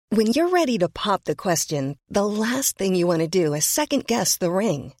When you're ready to pop the question, the last thing you want to do is second-guess the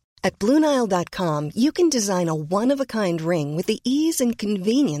ring. At BlueNile.com, you can design a one-of-a-kind ring with the ease and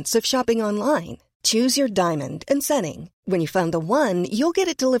convenience of shopping online. Choose your diamond and setting. When you find the one, you'll get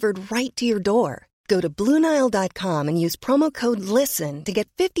it delivered right to your door. Go to BlueNile.com and use promo code LISTEN to get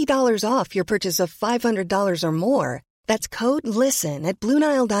 $50 off your purchase of $500 or more. That's code LISTEN at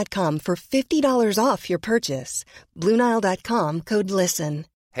BlueNile.com for $50 off your purchase. BlueNile.com, code LISTEN.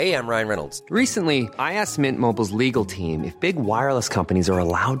 Hey, I'm Ryan Reynolds. Recently, I asked Mint Mobile's legal team if big wireless companies are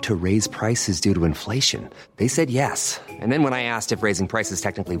allowed to raise prices due to inflation. They said yes. And then when I asked if raising prices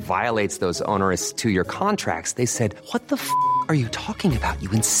technically violates those onerous two-year contracts, they said, "What the f*** are you talking about,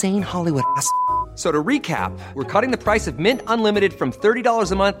 you insane Hollywood ass?" So to recap, we're cutting the price of Mint Unlimited from $30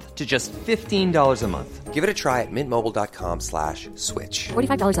 a month to just $15 a month. Give it a try at mintmobile.com/switch.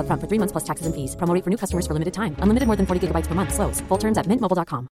 $45 up front for 3 months plus taxes and fees. Promo rate for new customers for limited time. Unlimited more than 40 gigabytes per month. Slows full terms at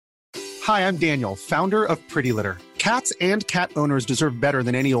mintmobile.com. Hi, I'm Daniel, founder of Pretty Litter. Cats and cat owners deserve better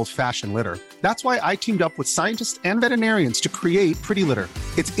than any old-fashioned litter. That's why I teamed up with scientists and veterinarians to create Pretty Litter.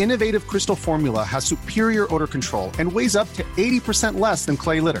 Its innovative crystal formula has superior odor control and weighs up to 80% less than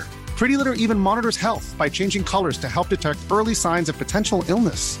clay litter. Pretty Litter even monitors health by changing colors to help detect early signs of potential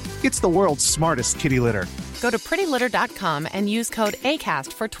illness. It's the world's smartest kitty litter. Go to prettylitter.com and use code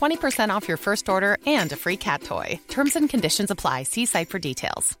ACAST for 20% off your first order and a free cat toy. Terms and conditions apply. See site for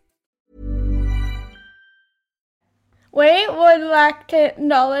details. We would like to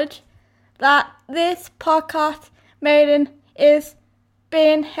acknowledge that this podcast meeting is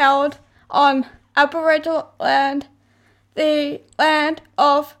being held on Aboriginal land, the land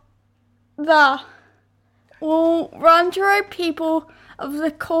of the Wurundjeri people of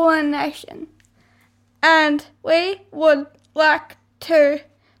the Kulin Nation, and we would like to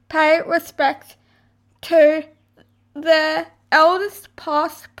pay respect to the elders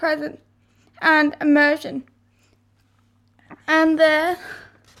past, present and emerging, and their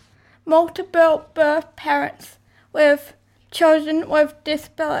multiple birth parents with children with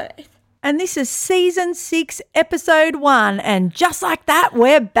disabilities. And this is Season 6, Episode 1. And just like that,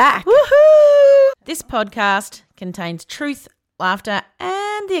 we're back. Woohoo! This podcast contains truth, laughter,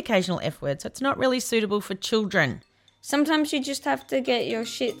 and the occasional F word, so it's not really suitable for children. Sometimes you just have to get your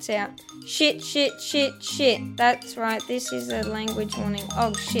shits out. Shit, shit, shit, shit. That's right, this is a language warning.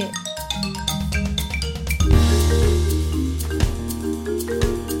 Oh, shit.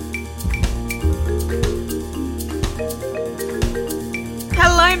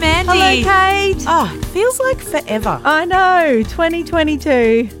 Hello, Mandy. Hello, Kate. Oh, it feels like forever. I know,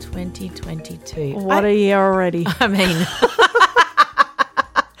 2022. 2022. What a year already. I mean...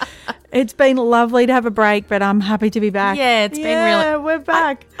 It's been lovely to have a break, but I'm happy to be back. Yeah, it's been really... Yeah, we're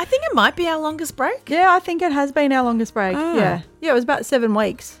back. I think it might be our longest break. Yeah, I think it has been our longest break. Oh. Yeah, it was about 7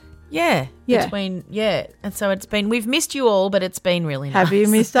 weeks. Yeah. Yeah. And so it's been... We've missed you all, but it's been really nice. Have you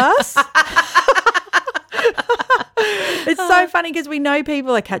missed us? It's so funny because we know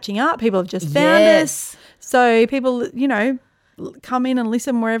people are catching up. People have just found us. So people, you know, come in and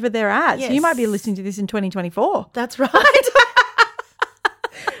listen wherever they're at. Yes. So you might be listening to this in 2024. That's right.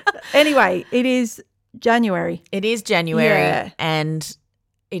 Anyway, it is January. It is January, Yeah. and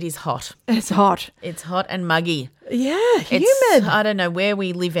it is hot. It's hot. It's hot and muggy. Yeah, It's, humid. I don't know where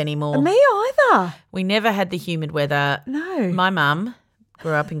we live anymore. Me either. We never had the humid weather. No. My mum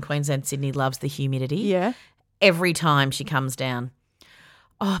grew up in Queensland, Sydney, loves the humidity. Yeah. Every time she comes down.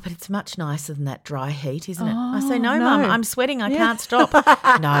 Oh, but it's much nicer than that dry heat, isn't it? I say, no, no. Mum, I'm sweating. I can't stop.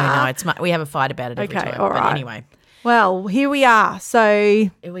 No, it's we have a fight about it every Okay, time. all But right. anyway. Well, here we are. So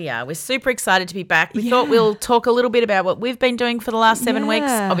Here we are. We're super excited to be back. We thought we'll talk a little bit about what we've been doing for the last 7 weeks.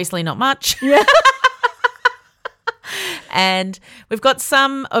 Yeah. Obviously not much. Yeah. And we've got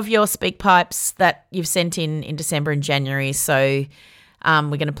some of your speak pipes that you've sent in December and January. So we're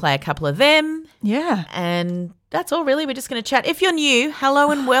going to play a couple of them. Yeah. And that's all really. We're just going to chat. If you're new,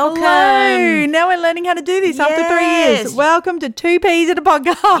 hello and welcome. Hello. Now we're learning how to do this after 3 years. Yes. Welcome to Two Peas at a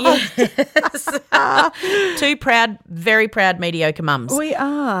Podcast. Yes. Two proud, very proud, mediocre mums. We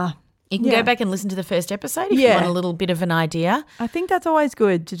are. You can go back and listen to the first episode if you Yeah. want a little bit of an idea. I think that's always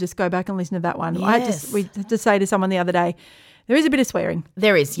good to just go back and listen to that one. Yes. We had to say to someone the other day, there is a bit of swearing.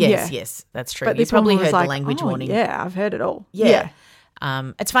 There is, yes, Yeah. yes, that's true. But You this one probably was heard like, the language oh, warning. Yeah, I've heard it all. Yeah.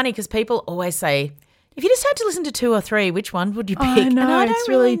 It's funny because people always say, if you just had to listen to 2 or 3, which one would you pick? I know, and I don't it's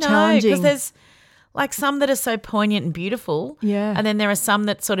really know challenging. because there's like some that are so poignant and beautiful. Yeah. And then there are some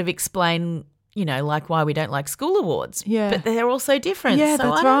that sort of explain, you know, like why we don't like school awards. Yeah. But they're all so different. Yeah, so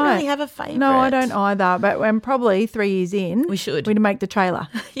that's I don't right. really have a favourite. No, I don't either. But when probably 3 years in, We should. we'd make the trailer.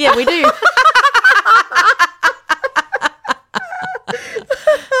 Yeah, we do.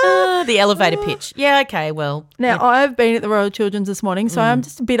 The elevator pitch. Yeah, okay, well. Now, I've been at the Royal Children's this morning, so I'm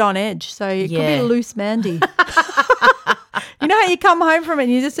just a bit on edge. So it could be a loose Mandy. You know how you come home from it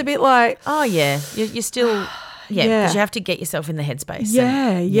and you're just a bit like... Oh, yeah. You're still... Yeah, because you have to get yourself in the headspace.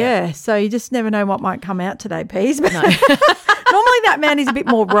 Yeah. So you just never know what might come out today, Peas. But normally that Mandy's a bit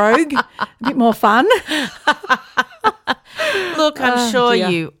more rogue, a bit more fun. Look, I'm sure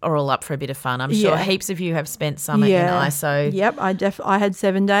you are all up for a bit of fun. I'm sure heaps of you have spent summer in ISO. Yep, I had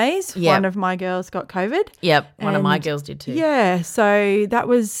 7 days. Yep. One of my girls got COVID. Yep, one of my girls did too. Yeah, so that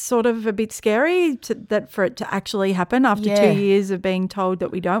was sort of a bit scary for it to actually happen after 2 years of being told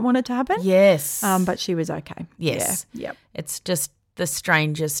that we don't want it to happen. Yes. But she was okay. Yes. Yeah. Yep. It's just the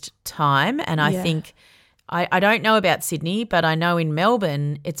strangest time, and I think I don't know about Sydney, but I know in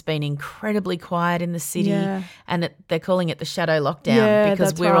Melbourne it's been incredibly quiet in the city and they're calling it the shadow lockdown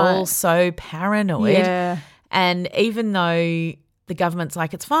because we're all so paranoid. Yeah. And even though the government's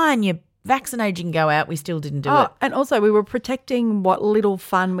like, it's fine, you're vaccinated, you can go out, we still didn't do it. And also we were protecting what little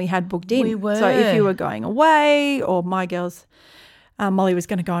fun we had booked in. We were. So if you were going away or my girls... Molly was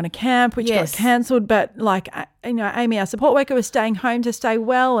going to go on a camp, which got cancelled, but Amy, our support worker, was staying home to stay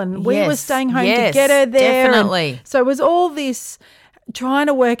well, and we were staying home to get her there. Definitely. So it was all this trying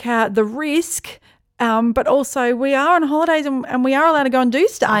to work out the risk, but also we are on holidays and we are allowed to go and do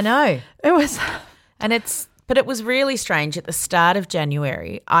stuff. I know. It was, but it was really strange at the start of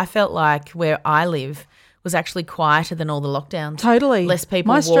January. I felt like where I live was actually quieter than all the lockdowns. Totally. Less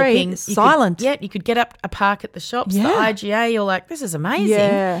people My walking. street, silent. You could get up a park at the shops, the IGA. You're like, this is amazing.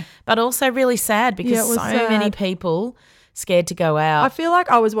 Yeah. But also really sad because so many people scared to go out. I feel like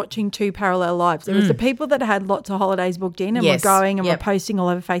I was watching two parallel lives. There was the people that had lots of holidays booked in and were going and were posting all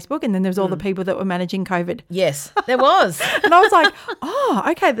over Facebook, and then there was all the people that were managing COVID. Yes, there was. And I was like, oh,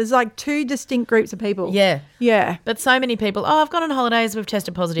 okay, there's like two distinct groups of people. Yeah. Yeah. But so many people, I've gone on holidays, we've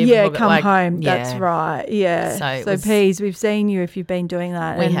tested positive. Yeah, come home. That's right. Yeah. So Peas, we've seen you if you've been doing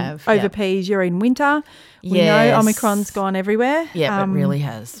that. We and have. Over Peas, you're in winter. We know Omicron's gone everywhere. Yeah, it really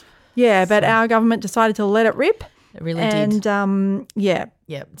has. Yeah, but our government decided to let it rip. It really did. And, Yeah,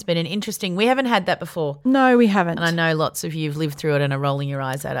 it's been an interesting – we haven't had that before. No, we haven't. And I know lots of you have lived through it and are rolling your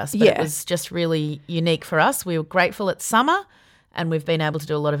eyes at us, but it was just really unique for us. We were grateful it's summer and we've been able to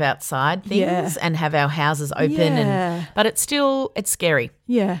do a lot of outside things and have our houses open. But it's scary.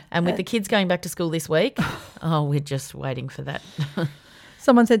 Yeah. And with the kids going back to school this week, we're just waiting for that.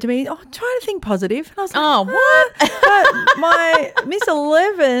 Someone said to me, try to think positive. And I was like, what? But my Miss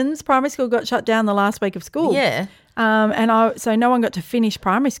 11's primary school got shut down the last week of school. Yeah. So no one got to finish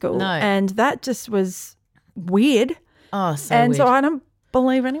primary school. No. And that just was weird. Oh, so and weird. so I don't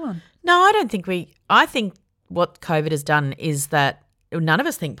believe anyone. No, I don't think I think what COVID has done is that none of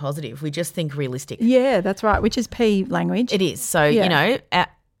us think positive. We just think realistic. Yeah, that's right, which is P language. It is. So,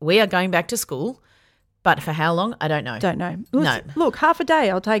 we are going back to school. But for how long? I don't know. Don't know. No. Look, half a day,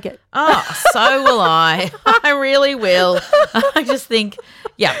 I'll take it. Oh, so will I. I really will. I just think,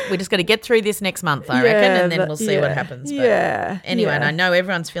 we're just going to get through this next month, I reckon, and then we'll see what happens. But anyway, and I know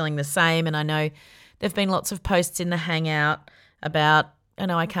everyone's feeling the same, and I know there have been lots of posts in the Hangout about,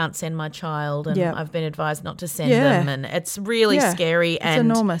 I can't send my child, and I've been advised not to send them, and it's really scary. It's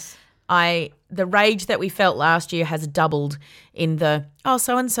enormous. The rage that we felt last year has doubled in the,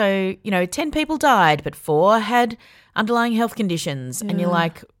 so-and-so, 10 people died, but 4 had underlying health conditions. And you're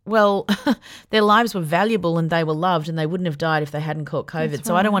like, well, their lives were valuable and they were loved and they wouldn't have died if they hadn't caught COVID. That's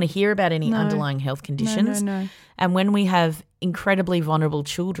so I don't want to hear about any underlying health conditions. No. And when we have incredibly vulnerable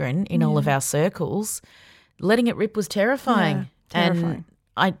children in all of our circles, letting it rip was terrifying. Yeah, terrifying.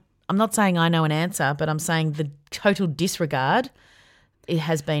 And I'm not saying I know an answer, but I'm saying the total disregard, it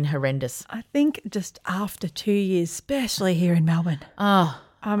has been horrendous. I think just after 2 years, especially here in Melbourne. Oh.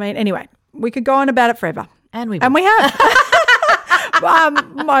 I mean, anyway, we could go on about it forever. And we have.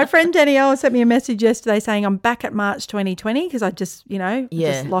 My friend Danielle sent me a message yesterday saying I'm back at March 2020 because I just,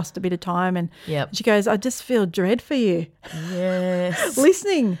 just lost a bit of time. And she goes, I just feel dread for you. Yes.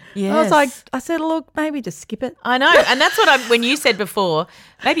 Listening. Yes. I said, look, maybe just skip it. I know. And that's what when you said before,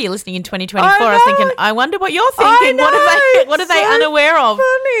 maybe you're listening in 2024, I was thinking, I wonder what you're thinking. What are they unaware of?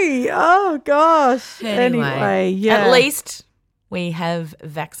 Funny. Oh, gosh. Anyway, At least we have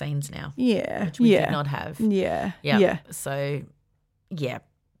vaccines now. Yeah. Which we did not have. Yeah. So,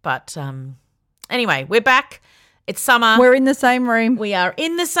 but anyway, we're back. It's summer. We're in the same room. We are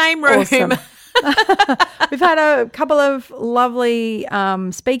in the same room. Awesome. We've had a couple of lovely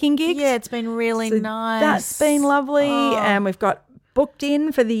speaking gigs. Yeah, it's been really nice. That's been lovely. And we've got booked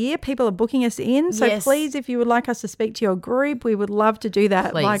in for the year. People are booking us in. So please, if you would like us to speak to your group, we would love to do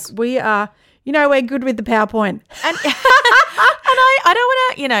that. Please. Like we are, we're good with the PowerPoint. And I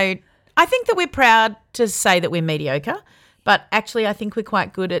don't want to, I think that we're proud to say that we're mediocre, but actually I think we're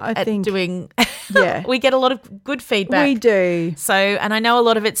quite good at doing – we get a lot of good feedback. We do. So, and I know a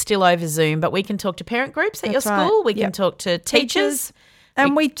lot of it's still over Zoom, but we can talk to parent groups at your school. Right. We can talk to teachers.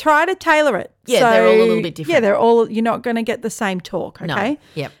 And we try to tailor it. Yeah, so, they're all a little bit different. Yeah, you're not going to get the same talk, okay? No.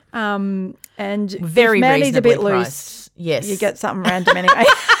 Yep. And very if Mandy's a bit priced. loose, yes, you get something random anyway.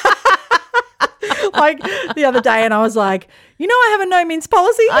 Like the other day, and I was like, I have a no mince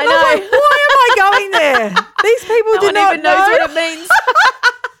policy. And I was like, why am I going there? These people do not even knows what it means.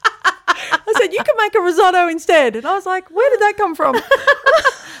 I said, you can make a risotto instead. And I was like, where did that come from?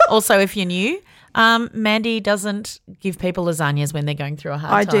 Also, if you're new, Mandy doesn't give people lasagnas when they're going through a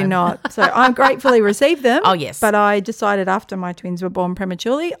hard time. I do not. So I gratefully received them. Oh, yes. But I decided after my twins were born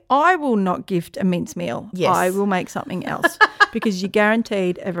prematurely, I will not gift a mince meal. Yes. I will make something else because you're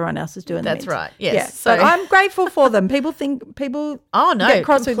guaranteed everyone else is doing That's the mince. right, yes. Yeah. So but I'm grateful for them. People get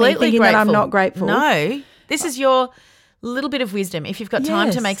cross with me thinking that I'm not grateful. No. This is your little bit of wisdom. If you've got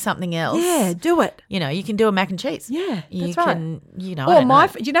time to make something else. Yeah, do it. You can do a mac and cheese. Yeah, you that's right. Can, do you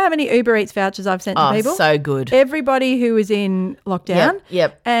know how many Uber Eats vouchers I've sent to people? Oh, so good. Everybody who was in lockdown.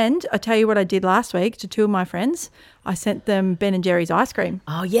 Yep. And I tell you what I did last week to two of my friends. I sent them Ben and Jerry's ice cream.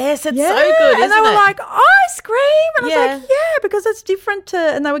 Oh, yes, it's so good, isn't it? And they were like, ice cream? And I was Yeah. like, yeah, because it's different to,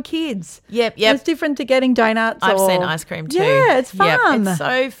 and they were kids. Yep. It's different to getting donuts. I've sent ice cream too. Yeah, it's fun. Yep, it's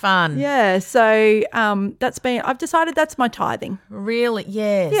so fun. Yeah, so I've decided that's my tithing. Really?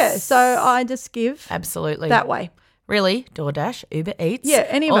 Yes. Yeah, so I just give Absolutely. that way. Really? DoorDash, Uber Eats. Yeah,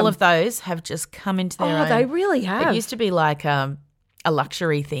 any of all them. of those have just come into their own. Oh, they really have. It used to be like a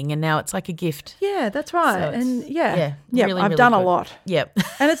luxury thing, and now it's like a gift. Yeah, that's right. So and really, I've really done a good. lot. Yep.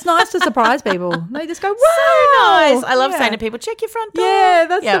 And it's nice to surprise people. They just go, wow. So nice. I love Yeah. saying to people, check your front door. Yeah,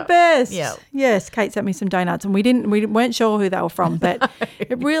 that's the best. Yeah. Yes, Kate sent me some donuts and we weren't sure who they were from, but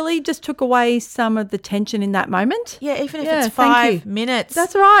it really just took away some of the tension in that moment. Yeah, even if Yeah, it's thank 5 you. minutes.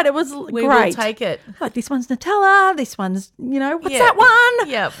 That's right. It was we great. will take it. Like this one's Nutella, this one's, what's Yeah. that one?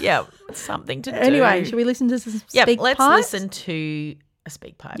 Yep. Something to do. Anyway, should we listen to some speak let's pipes? listen to a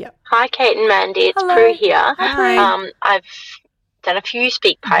speak pipe. Yep. Hi, Kate and Mandy. It's Hello. Prue here. Hi. I've done a few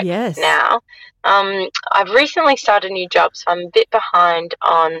speak pipes Yes. now. I've recently started a new job, so I'm a bit behind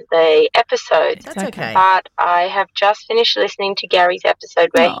on the episodes. That's okay. But I have just finished listening to Gary's episode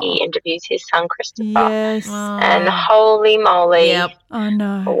where he interviews his son, Christopher. Yes. And holy moly, Yep. Oh,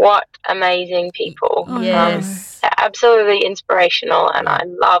 no. what amazing people. Yes. They're absolutely inspirational, and I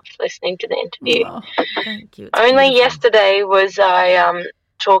loved listening to the interview. Oh. Thank you. It's Only beautiful. yesterday was I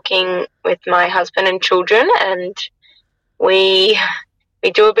talking with my husband and children, and we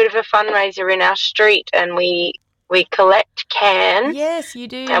do a bit of a fundraiser in our street, and we collect cans. Yes, you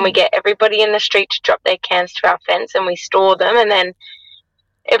do. And we get everybody in the street to drop their cans to our fence, and we store them, and then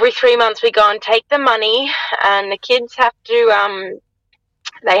every 3 months we go and take the money, and the kids have to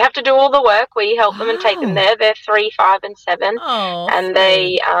they have to do all the work. We help them and take them there. They're 3, 5 and 7. Oh, And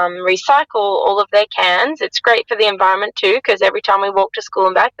they recycle all of their cans. It's great for the environment too, because every time we walk to school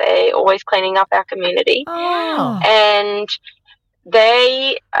and back, they're always cleaning up our community. Oh. And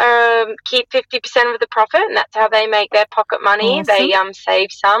they keep 50% of the profit, and that's how they make their pocket money. Awesome. They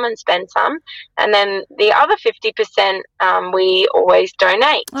save some and spend some, and then the other 50% we always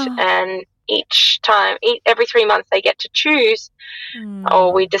donate. Oh. And every 3 months they get to choose,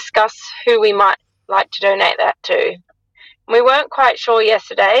 or we discuss who we might like to donate that to. We weren't quite sure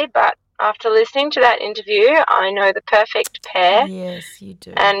yesterday, but after listening to that interview, I know the perfect pair. Yes, you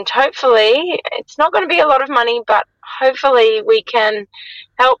do. And hopefully, it's not going to be a lot of money, but hopefully we can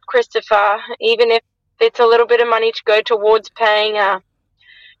help Christopher, even if it's a little bit of money to go towards paying a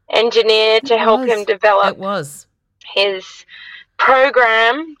engineer to help him develop his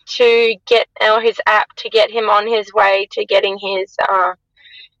program to get, or his app to get him on his way to getting his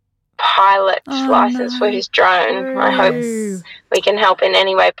pilot license for his drone. I hope we can help in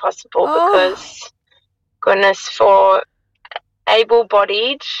any way possible, because goodness, for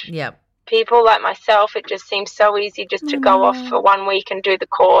able-bodied people like myself, it just seems so easy just to go off for 1 week and do the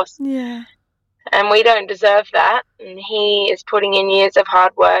course. Yeah. And we don't deserve that. And he is putting in years of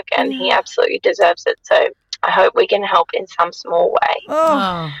hard work, and he absolutely deserves it. So I hope we can help in some small way.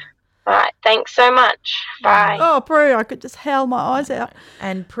 Oh. All right. Thanks so much. Bye. Oh, Prue, I could just howl my eyes out.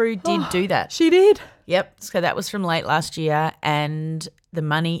 And Prue did do that. She did. Yep. So that was from late last year, and the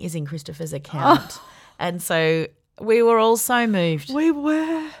money is in Christopher's account. And so we were all so moved. We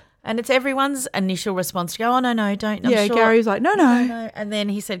were. And it's everyone's initial response to go, oh, no, don't. I'm sure. Gary was like, no. And then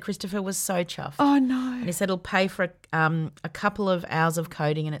he said Christopher was so chuffed. Oh, no. And he said he'll pay for a couple of hours of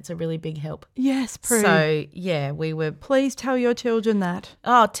coding and it's a really big help. Yes, Prue. So, yeah, we were. Please tell your children that.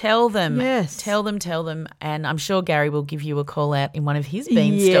 Oh, tell them. Yes. Tell them. And I'm sure Gary will give you a call out in one of his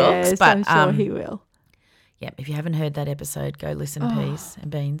beanstalks. Yes, but, I'm sure he will. Yeah, if you haven't heard that episode, go listen, Peas and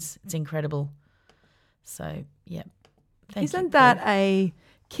Beans. It's incredible. So, yeah. Isn't that a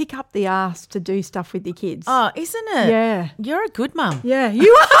kick up the arse to do stuff with your kids? Oh, isn't it? Yeah. You're a good mum. Yeah,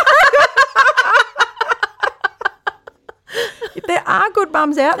 you are. There are good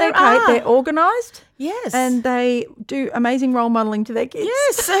mums out there, Kate. They're organised. Yes. And they do amazing role modelling to their kids.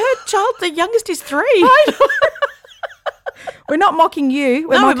 Yes. Her child, the youngest, is 3. We're not mocking you.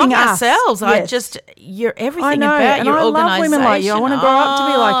 We're mocking us. Ourselves. Yes. You're everything about your organisation. I love women like you. I want to grow up to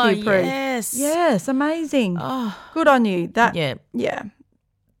be like you, Prue. Yes. Yes, amazing. Good on you. Yeah.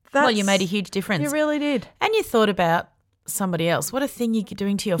 Well, you made a huge difference. You really did. And you thought about somebody else. What a thing you're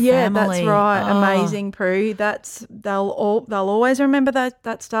doing to your yeah, family. Yeah, that's right. Amazing, Prue. They'll always remember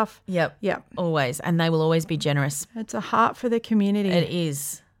that stuff. Yep. Always. And they will always be generous. It's a heart for the community. It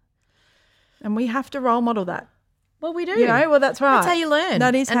is. And we have to role model that. Well, we do. Well, that's right. That's how you learn.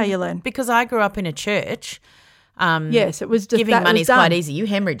 That is how you learn. Because I grew up in a church. Yes, it was just giving money is quite easy. You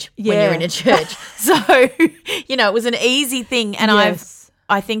hemorrhage when you're in a church. So, it was an easy thing. And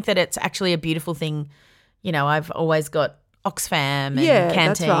I think that it's actually a beautiful thing. I've always got Oxfam and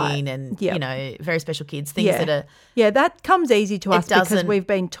Canteen and, very special kids, things that are. Yeah, that comes easy to us because we've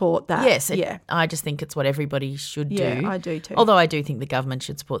been taught that. Yes. I just think it's what everybody should do. Yeah, I do too. Although I do think the government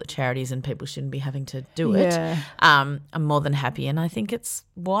should support the charities and people shouldn't be having to do it. I'm more than happy. And I think it's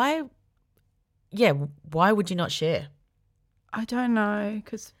why would you not share? I don't know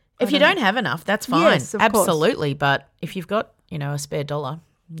because. If you don't have enough, that's fine. Yes, of absolutely. Course. But if you've got, a spare dollar.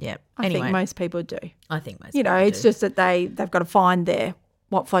 Yeah. I think most people do. I think most people it's do. just that they've got to find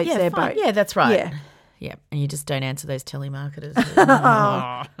what floats their boat. Yeah, that's right. Yeah. Yeah. And you just don't answer those telemarketers.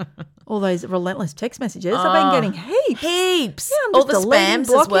 All those relentless text messages. I've been getting heaps. Heaps. Yeah, I'm all just the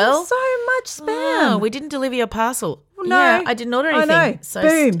spams as well. So much spam. Oh, we didn't deliver your parcel. Well, no. Yeah, I didn't order anything. I know. So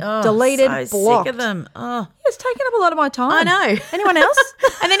boom. Deleted, so blocked. Sick of them. Oh. It's taken up a lot of my time. I know. Anyone else?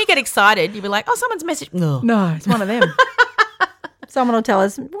 And then you get excited. You'll be like, someone's messaged. No, it's one of them. Someone will tell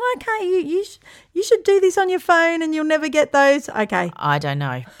us, why can't you should do this on your phone and you'll never get those. Okay. I don't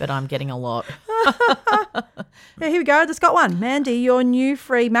know, but I'm getting a lot. Yeah, here we go. I just got one. Mandy, your new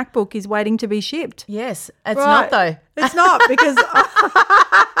free MacBook is waiting to be shipped. Yes. It's not though. It's not because right,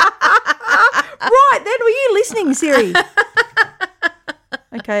 then were you listening, Siri?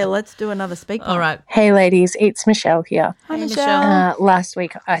 Okay, let's do another speak pipe. All right. Hey ladies, it's Michelle here. Hi, Michelle. Last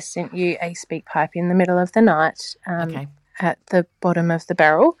week I sent you a speak pipe in the middle of the night. Okay. At the bottom of the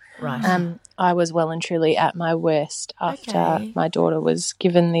barrel. Right. I was well and truly at my worst after my daughter was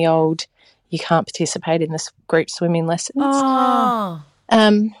given the old, you can't participate in this group swimming lessons. Oh.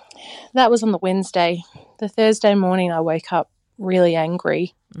 That was on the Wednesday. The Thursday morning I woke up really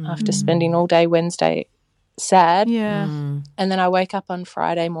angry after spending all day Wednesday sad. Yeah. And then I woke up on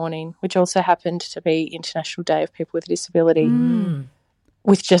Friday morning, which also happened to be International Day of People with Disability,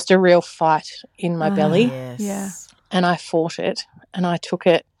 with just a real fight in my belly. Yes. Yeah. And I fought it and I took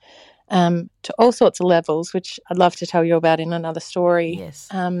it to all sorts of levels, which I'd love to tell you about in another story. Yes.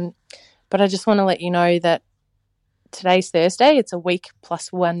 But I just want to let you know that today's Thursday. It's a week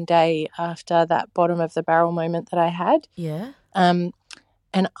plus 1 day after that bottom of the barrel moment that I had. Yeah. And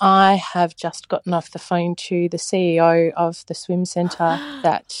I have just gotten off the phone to the CEO of the swim centre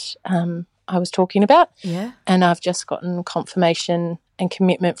that I was talking about. Yeah. And I've just gotten confirmation and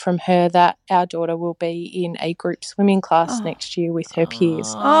commitment from her that our daughter will be in a group swimming class next year with her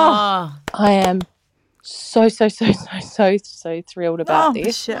peers. Oh. I am so thrilled about this.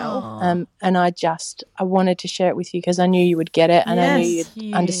 Michelle. And I wanted to share it with you because I knew you would get it and I knew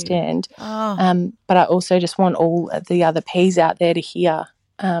you'd understand. Oh. But I also just want all of the other P's out there to hear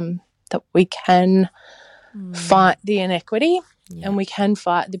that we can fight the inequity and we can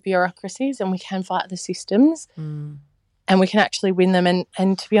fight the bureaucracies and we can fight the systems. And we can actually win them.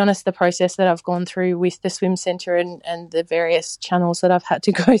 And to be honest, the process that I've gone through with the swim centre and the various channels that I've had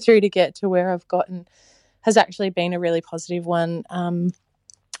to go through to get to where I've gotten has actually been a really positive one.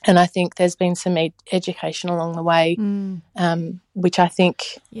 And I think there's been some education along the way, which I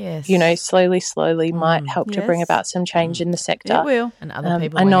think, slowly might help to bring about some change in the sector. It will. And other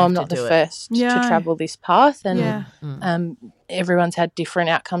people I know won't I'm have not to the do first to travel this path and everyone's had different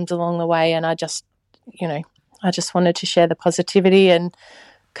outcomes along the way and I just wanted to share the positivity and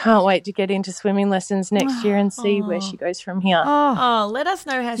can't wait to get into swimming lessons next year and see where she goes from here. Let us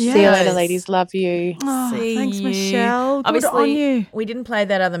know how she goes. See you later, ladies. Love you. Thanks, Michelle. Obviously, good on you. We didn't play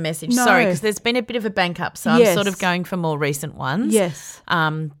that other message. No. Sorry, because there's been a bit of a bank up, so I'm sort of going for more recent ones. Yes.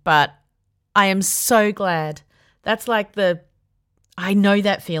 But I am so glad. That's like I know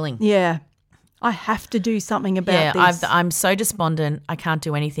that feeling. Yeah. I have to do something about this. I'm so despondent. I can't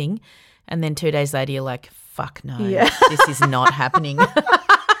do anything. And then 2 days later, you're like, fuck no, this is not happening.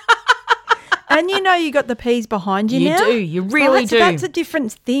 And you got the P's behind you now. You do. You really do. That's a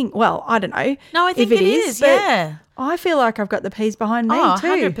different thing. Well, I don't know. No, I think it is. Yeah. I feel like I've got the P's behind me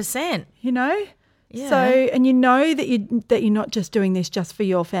too. 100%. Yeah. So, and that you're not just doing this just for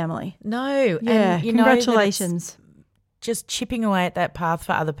your family. No. Yeah. And Congratulations. Just chipping away at that path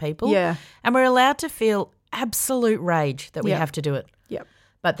for other people. Yeah. And we're allowed to feel absolute rage that we have to do it. Yep.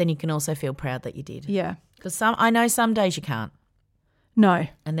 But then you can also feel proud that you did. Yeah. Because I know some days you can't. No.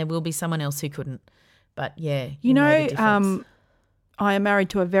 And there will be someone else who couldn't. But, yeah, I am married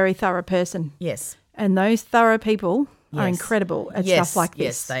to a very thorough person. Yes. And those thorough people are incredible at stuff like this.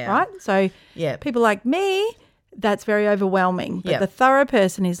 Yes, they are. Right? So people like me, that's very overwhelming. But the thorough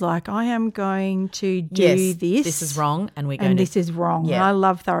person is like, I am going to do this. This is wrong and we're going and to. this is wrong. Yeah. And I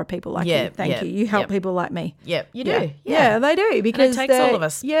love thorough people like you. Thank you. You help people like me. Yeah, you do. Yeah, they do. Because and it takes all of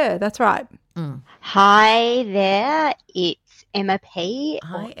us. Yeah, that's right. Hi there. It's Emma P.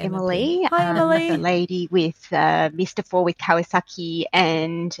 Hi, Emily. Hi, Emily. The lady with Mr. 4 with Kawasaki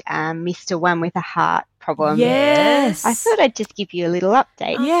and Mr. 1 with a heart problem. Yes. I thought I'd just give you a little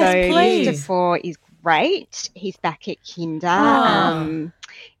update. Yes, please. Mr. 4 is great. He's back at kinder.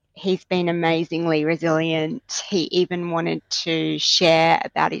 He's been amazingly resilient. He even wanted to share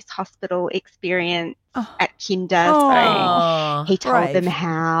about his hospital experience at kinder. So he told them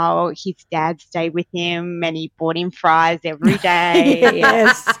how his dad stayed with him and he bought him fries every day.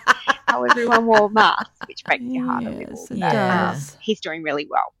 Yes. How everyone wore masks, which breaks your heart a little. It does. He's doing really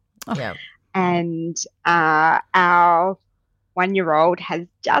well. Yeah. And our 1-year-old has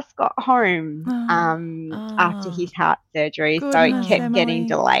just got home after his heart surgery. So it kept getting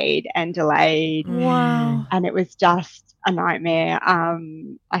delayed and delayed. Wow. And it was just a nightmare.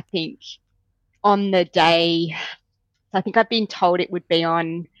 I think on the day, so I think I've been told it would be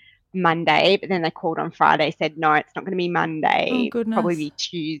on Monday, but then they called on Friday, said, no, it's not going to be Monday, probably be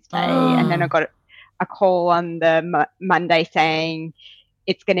Tuesday. And then I got a call on the Monday saying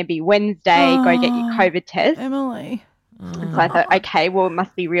it's going to be Wednesday, go get your COVID test. Emily. So I thought, okay, well, it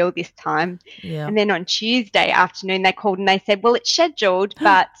must be real this time. Yeah. And then on Tuesday afternoon, they called and they said, well, it's scheduled,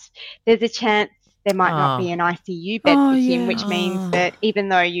 but there's a chance there might not be an ICU bed for him, which means that even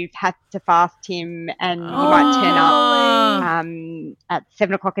though you've had to fast him and you might turn up at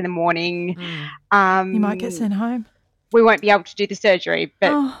 7 o'clock in the morning. You might get sent home. We won't be able to do the surgery,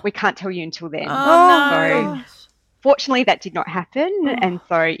 but we can't tell you until then. No. Fortunately, that did not happen, and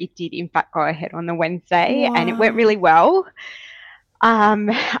so it did, in fact, go ahead on the Wednesday, and it went really well.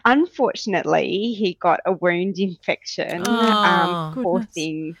 Unfortunately, he got a wound infection, poor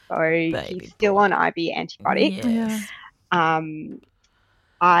thing, so he's still on IV antibiotics. Yes.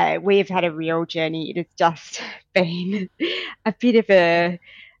 We've had a real journey. It has just been a bit of a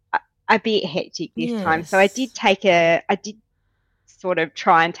bit hectic this time. So I did sort of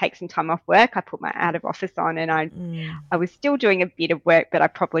try and take some time off work. I put my out of office on and I was still doing a bit of work, but I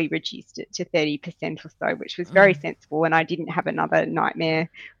probably reduced it to 30% or so, which was very sensible. And I didn't have another nightmare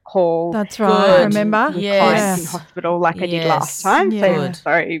call. That's right. Remember? Clients in hospital like I did last time. So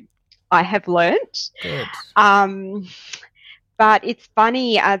I have learnt. Good. But it's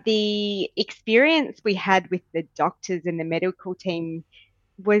funny, the experience we had with the doctors and the medical team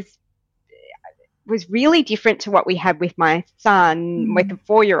was really different to what we had with my son, with the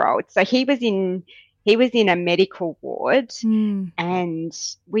 4-year-old. So he was in a medical ward, and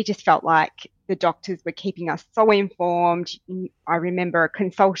we just felt like the doctors were keeping us so informed. I remember a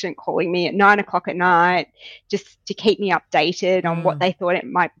consultant calling me at 9 o'clock at night just to keep me updated on what they thought it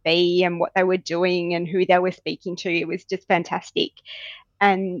might be and what they were doing and who they were speaking to. It was just fantastic.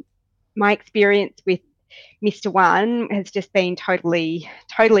 And my experience with Mr. 1 has just been totally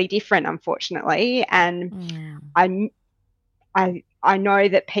different, unfortunately. And I know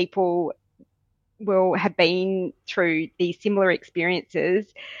that people will have been through these similar experiences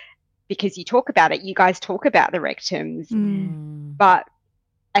because you talk about it. You guys talk about the rectums, so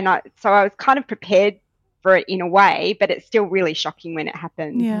I was kind of prepared for it in a way, but it's still really shocking when it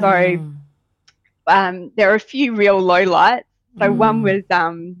happens. Yeah. So there are a few real lowlights. So one was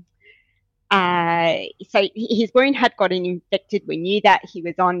so his wound had gotten infected. We knew that. He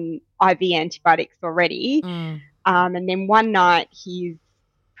was on IV antibiotics already. And then one night his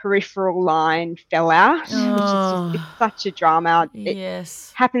peripheral line fell out, which is it's such a drama.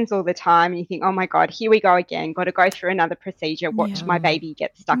 It happens all the time. And you think, oh, my God, here we go again. Got to go through another procedure. Watch my baby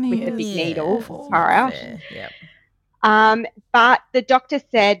get stuck with the big needle far out. But the doctor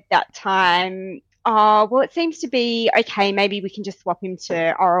said that time, oh, well, it seems to be okay. Maybe we can just swap him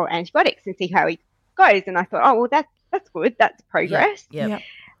to oral antibiotics and see how he goes. And I thought, oh, well, that's good. That's progress.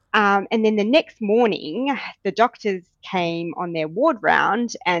 And then the next morning, the doctors came on their ward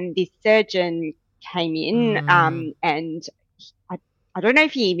round and this surgeon came in and I don't know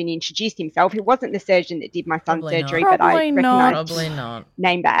if he even introduced himself. He wasn't the surgeon that did my son's surgery, but I recognised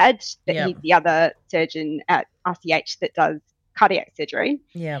name badge that he's the other surgeon at RCH that does cardiac surgery.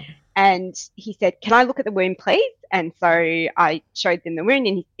 And he said, can I look at the wound, please? And so I showed them the wound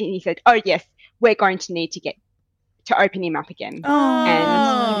and he said, oh, yes, we're going to need to open him up again.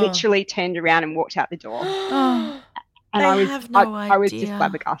 And he literally turned around and walked out the door. And I was just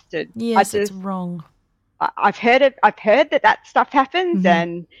flabbergasted. Yes, it's wrong. I've heard that stuff happens,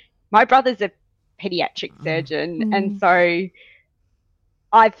 and my brother's a pediatric surgeon, and so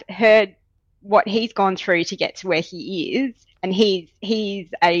I've heard what he's gone through to get to where he is, and he's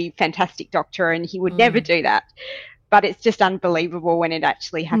a fantastic doctor, and he would never do that. But it's just unbelievable when it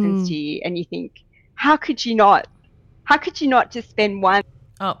actually happens to you, and you think, how could you not just spend one?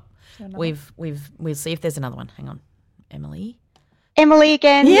 Oh, we'll see if there's another one. Hang on, Emily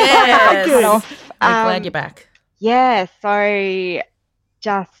again. Yes. I'm glad you're back. Yeah, so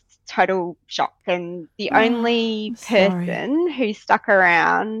just total shock. And the only person who stuck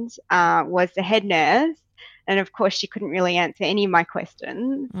around was the head nurse. And, of course, she couldn't really answer any of my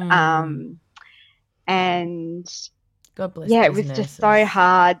questions. And, God bless it was just so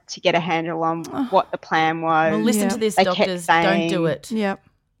hard to get a handle on what the plan was. Well, listen to this, they doctors. Don't do it.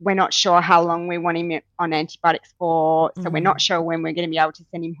 We're not sure how long we want him on antibiotics for, so we're not sure when we're going to be able to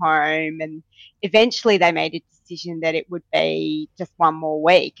send him home. And eventually they made a decision that it would be just one more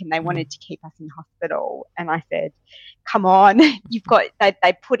week, and they wanted to keep us in hospital. And I said, come on,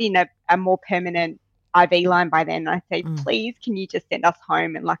 they put in a more permanent IV line by then. And I said, please, can you just send us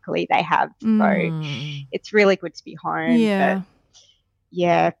home? And luckily they have. So it's really good to be home.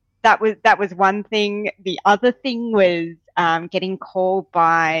 But that was one thing. The other thing was getting called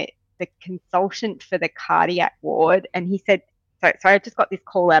by the consultant for the cardiac ward, and he said, so I just got this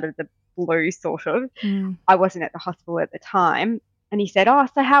call out of the blue, sort of. I wasn't at the hospital at the time, and he said, oh,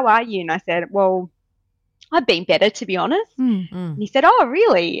 so how are you? And I said, well, I've been better, to be honest. And he said, oh,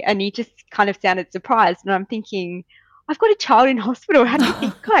 really? And he just kind of sounded surprised, and I'm thinking, I've got a child in hospital. How do you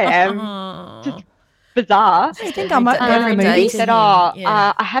think I am? Just bizarre. I think I'm every movie. He said,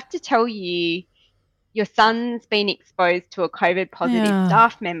 I have to tell you, your son's been exposed to a COVID positive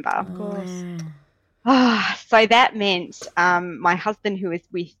staff member. Of course. So that meant my husband, who was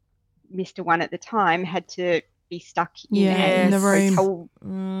with Mr. One at the time, had to be stuck in the room.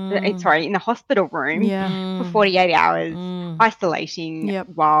 In the hospital room for 48 hours, isolating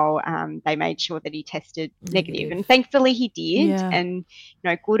while they made sure that he tested negative. And thankfully he did. And,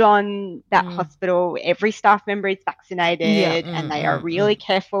 good on that hospital. Every staff member is vaccinated and they are really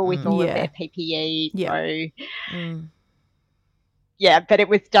careful with all of their PPE. So, but it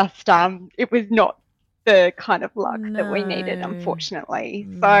was just, it was not the kind of luck that we needed, unfortunately.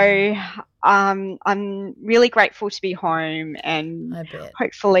 So I'm really grateful to be home, and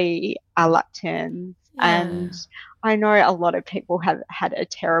hopefully our luck turns. And I know a lot of people have had a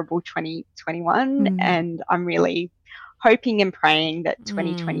terrible 2021, and I'm really hoping and praying that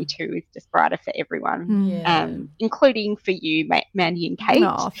 2022 is just brighter for everyone, including for you, Mandy and Kate.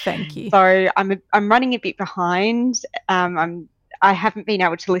 Oh, thank you. So I'm running a bit behind. I haven't been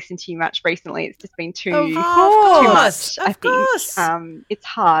able to listen to you much recently. It's just been too much. I think it's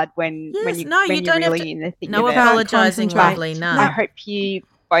hard when you're really in the thick of it. No apologising, lovely. No. I hope you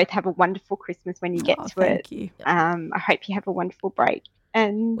both have a wonderful Christmas when you get to it. Thank you. I hope you have a wonderful break.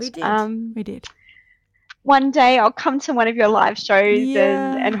 And we did. We did. One day I'll come to one of your live shows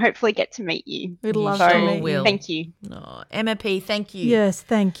and hopefully get to meet you. We'd love to meet you. Thank you. Oh, Emma P, thank you. Yes,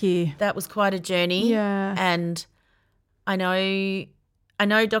 thank you. That was quite a journey. Yeah. And I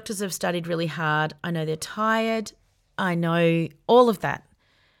know doctors have studied really hard. I know they're tired. I know all of that.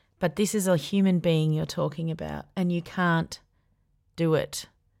 But this is a human being you're talking about, and you can't do it.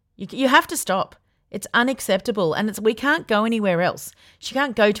 You have to stop. It's unacceptable, and we can't go anywhere else. She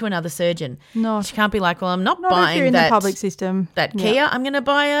can't go to another surgeon. No. She can't be like, well, I'm not buying buying if you're in the public system. That Kia. I'm going to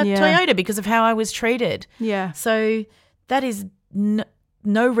buy a Toyota because of how I was treated. Yeah. So that is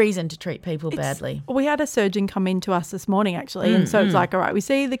no reason to treat people badly. We had a surgeon come in to us this morning, actually, and so it's like, all right, we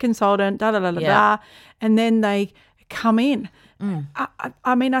see the consultant, da-da-da-da-da, and then they come in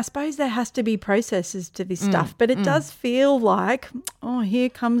I mean, I suppose there has to be processes to this stuff, but it does feel like, here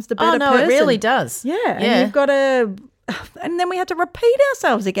comes the better person. It really does. Yeah. And you've got to, and then we had to repeat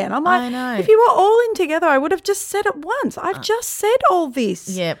ourselves again. I'm like, I know. if you were all in together, I would have just said it once. I've just said all this.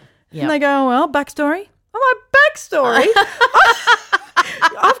 Yep. And they go, well, backstory. I'm like, backstory?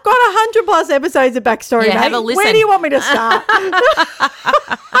 I've got 100+ episodes of backstory, mate. Have a listen. Where do you want me to start?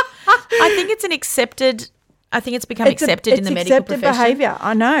 I think it's become accepted in the medical profession. It's accepted behaviour,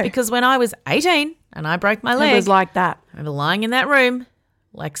 I know. Because when I was 18 and I broke my leg. It was like that. I remember lying in that room,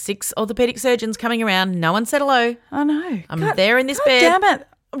 like 6 orthopaedic surgeons coming around. No one said hello. I know. I'm there in this bed. Damn it.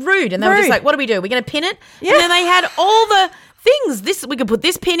 Rude. And they were just like, what do we do? We're going to pin it? Yeah. And then they had all the things. We could put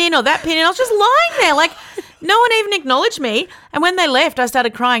this pin in or that pin in. I was just lying there like no one even acknowledged me. And when they left, I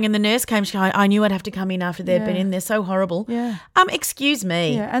started crying and the nurse came. She goes, I knew I'd have to come in after they'd been in. They're so horrible. Yeah. Excuse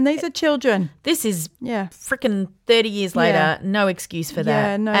me. Yeah, and these are children. This is freaking 30 years later. Yeah. No excuse for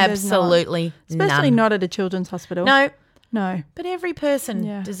that. Yeah, no, absolutely none. Especially none. not at a children's hospital. No. But every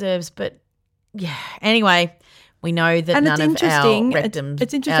person deserves. But anyway, we know that and none of our rectums,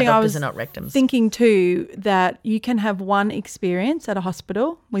 it's interesting. our I doctors was are not rectums. Thinking too that you can have one experience at a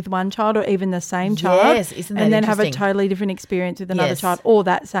hospital with one child or even the same child, Yes, isn't that and then have a interesting? totally different experience with another child or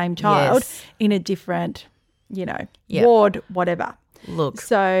that same child in a different, ward, whatever. Look,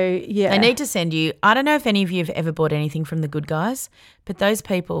 so they need to send you. I don't know if any of you have ever bought anything from the Good Guys, but those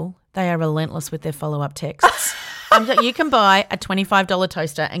people, they are relentless with their follow-up texts. You can buy a $25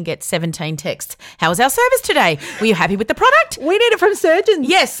 toaster and get 17 texts. How was our service today? Were you happy with the product? We need it from surgeons.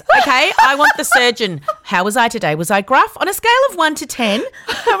 Yes. Okay. I want the surgeon. How was I today? Was I gruff? On a scale of 1 to 10.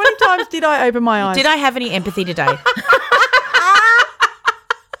 How many times did I open my eyes? Did I have any empathy today?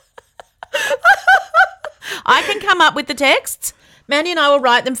 I can come up with the texts. Mandy and I will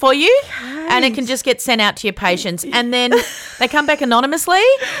write them for you, and it can just get sent out to your patients. And then they come back anonymously,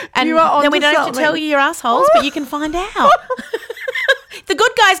 and then we don't have to tell you you're assholes, but you can find out. The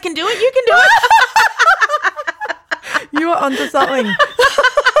Good Guys can do it. You can do it. You are onto something.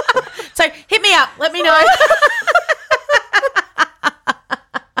 So hit me up. Let me know.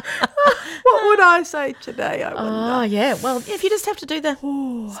 What would I say today? I wonder. Oh, yeah. Well, if you just have to do the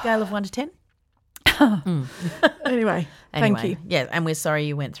scale of 1 to 10. Anyway, thank you. Yeah, and we're sorry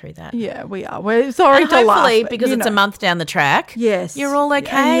you went through that. Yeah, we are. We're sorry and to laugh. Hopefully, because it's a month down the track, yes, you're all okay.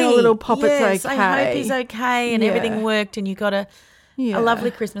 And your little puppet's okay. I hope he's okay and everything worked and you got a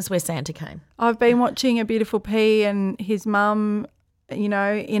lovely Christmas where Santa came. I've been watching A Beautiful Pea and his mum, in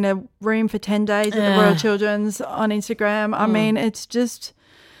a room for 10 days at the Royal Children's on Instagram. I mean, it's just,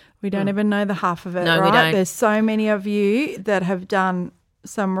 we don't even know the half of it, no, right? We don't. There's so many of you that have done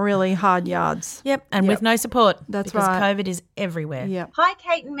some really hard yards. Yep, and with no support. That's because right. COVID is everywhere. Yep. Hi,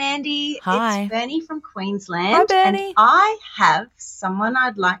 Kate and Mandy. Hi. It's Bernie from Queensland. Hi, Bernie. And I have someone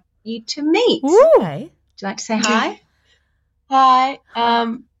I'd like you to meet. Ooh. Okay. Would you like to say hi? Hi.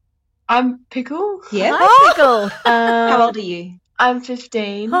 I'm Pickle. Yeah. Hi, Pickle. How old are you? I'm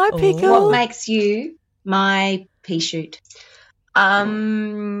 15. Hi, Pickle. What makes you my pea shoot?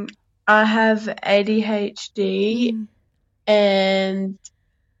 I have ADHD and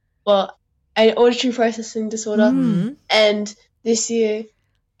an auditory processing disorder. And this year,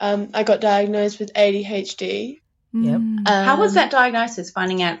 I got diagnosed with ADHD. Yep. How was that diagnosis?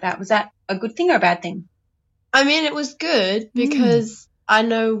 Finding out that, was that a good thing or a bad thing? I mean, it was good because I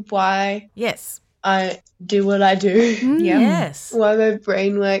know why. Yes. I do what I do. Yes. Why my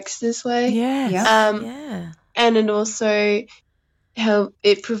brain works this way. Yes. Yeah. And it also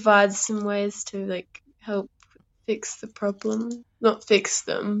it provides some ways to help fix the problem. Not fix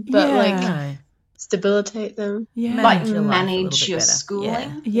them, but stabilitate them. Yeah. Like your life a manage little bit your better.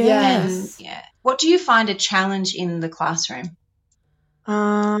 schooling. Yes. And, what do you find a challenge in the classroom?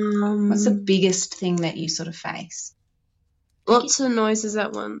 What's the biggest thing that you sort of face? Lots of noises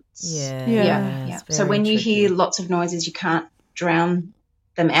at once. Yeah. So when you hear lots of noises, you can't drown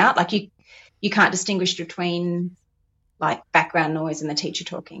them out. Like you can't distinguish between background noise and the teacher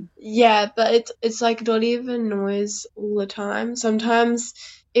talking. Yeah, but it's not even noise all the time. Sometimes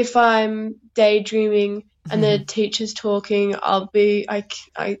if I'm daydreaming and the teacher's talking, I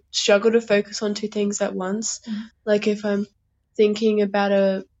struggle to focus on two things at once. Like if I'm thinking about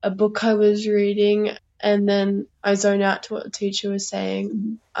a book I was reading and then I zone out to what the teacher was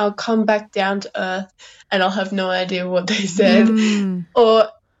saying, I'll come back down to earth and I'll have no idea what they said. Or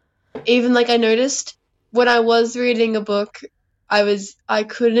even I noticed when I was reading a book, I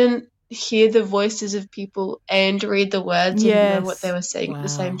couldn't hear the voices of people and read the words and know what they were saying at the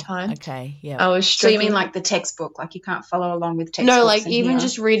same time. Okay, yeah. I was So struggling. you mean the textbook? You can't follow along with textbooks? No, even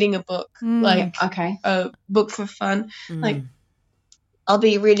just reading a book, okay, a book for fun. I'll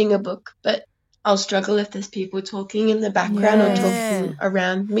be reading a book, but I'll struggle if there's people talking in the background or talking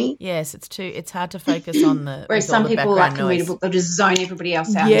around me. Yes, it's hard to focus on the. Whereas some people can read a book, they'll just zone everybody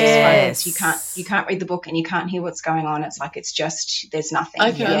else out. Yes, you can't read the book and you can't hear what's going on. It's like it's just there's nothing.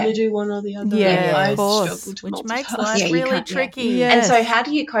 I can only do one or the other. Yeah, I of course, struggle to which multitask. makes life really tricky. Yeah. And so, how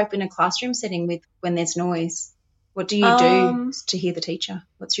do you cope in a classroom setting with when there's noise? What do you do to hear the teacher?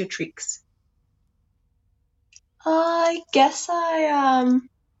 What's your tricks? I guess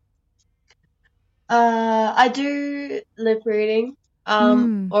I do lip reading,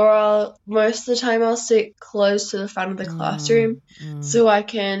 or most of the time I'll sit close to the front of the classroom so I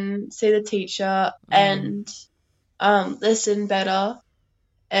can see the teacher and listen better,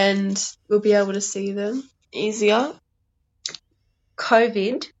 and we'll be able to see them easier.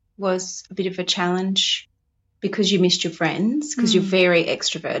 COVID was a bit of a challenge because you missed your friends, because you're very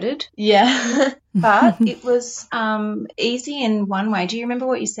extroverted. Yeah. But it was easy in one way. Do you remember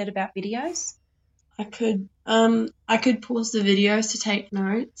what you said about videos? I could pause the videos to take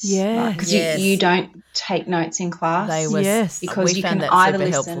notes. Yeah. Because you don't take notes in class. Because you can either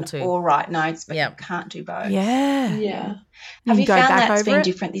listen or write notes, but you can't do both. Yeah. Yeah. Have you found that's been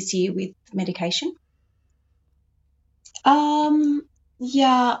different this year with medication?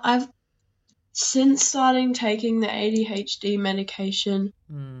 Yeah, I've since starting taking the ADHD medication,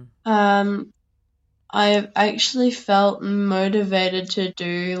 I've actually felt motivated to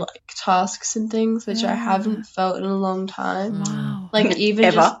do like tasks and things which I haven't felt in a long time. Wow. Like even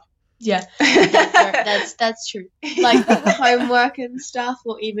ever. That's true. Like homework and stuff,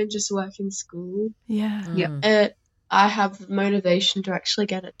 or even just work in school. Yeah. I have motivation to actually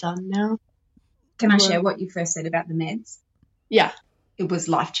get it done now. Can I share what you first said about the meds? Yeah. It was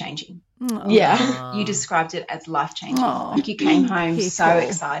life-changing. Yeah. You described it as life-changing. Like you came home so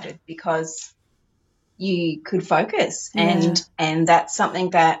excited because you could focus. And that's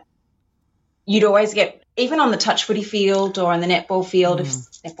something that you'd always get, even on the touch footy field or on the netball field, if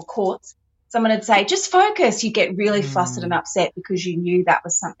netball courts, someone would say, just focus. You get really flustered and upset because you knew that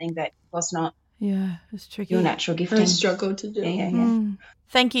was something that was not it's tricky. your natural gifting. I struggled to do. Yeah.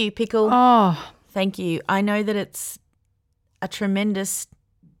 Thank you, Pickle. Oh. Thank you. I know that it's a tremendous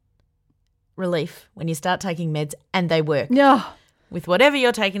relief when you start taking meds and they work. Yeah. With whatever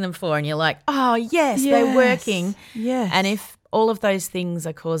you're taking them for, and you're like, oh, yes, they're working. Yes. And if all of those things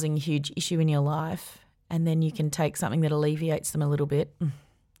are causing a huge issue in your life, and then you can take something that alleviates them a little bit,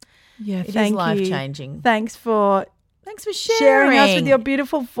 it is life-changing. Thanks for sharing us with your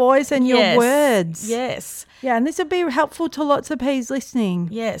beautiful voice and your words. Yes. Yeah, and this will be helpful to lots of P's listening.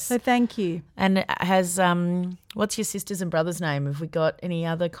 Yes. So thank you. And has what's your sister's and brother's name? Have we got any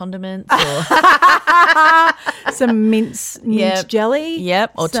other condiments or some mince jelly?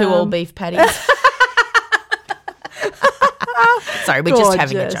 Yep. Or 2 all beef patties. Sorry, we're just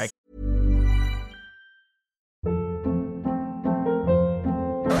having a joke.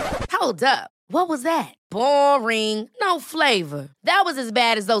 Hold up. What was that? Boring. No flavor. That was as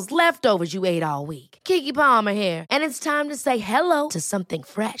bad as those leftovers you ate all week. Keke Palmer here, and it's time to say hello to something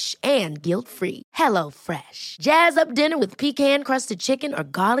fresh and guilt-free. HelloFresh. Jazz up dinner with pecan-crusted chicken or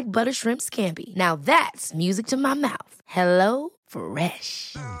garlic butter shrimp scampi. Now that's music to my mouth.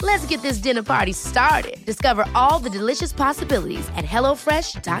 HelloFresh. Let's get this dinner party started. Discover all the delicious possibilities at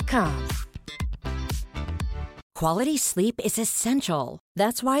HelloFresh.com. Quality sleep is essential.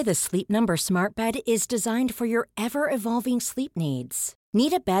 That's why the Sleep Number Smart Bed is designed for your ever-evolving sleep needs.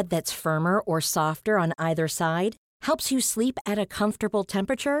 Need a bed that's firmer or softer on either side? Helps you sleep at a comfortable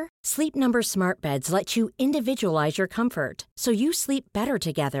temperature? Sleep Number Smart Beds let you individualize your comfort, so you sleep better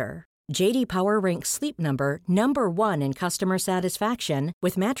together. J.D. Power ranks Sleep Number number 1 in customer satisfaction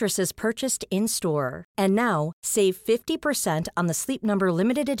with mattresses purchased in-store. And now, save 50% on the Sleep Number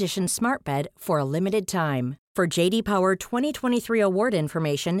Limited Edition Smart Bed for a limited time. For J.D. Power 2023 award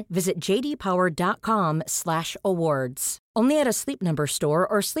information, visit jdpower.com/awards. Only at a Sleep Number store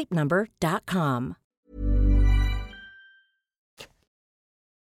or sleepnumber.com.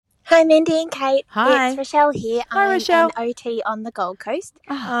 Hi, Mindy and Kate. Hi. It's Rochelle here. Hi, Rochelle. I'm an OT on the Gold Coast.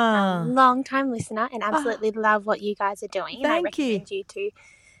 Oh. Long-time listener and absolutely love what you guys are doing. And I Thank you. recommend you to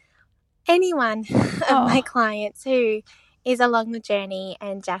anyone of my clients who is along the journey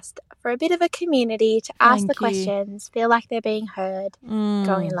and just for a bit of a community to ask the questions, feel like they're being heard,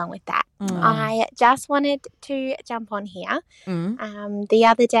 going along with that. I just wanted to jump on here. The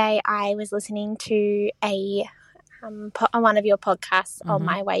other day I was listening to one of your podcasts on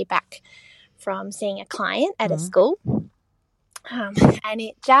my way back from seeing a client at a school, and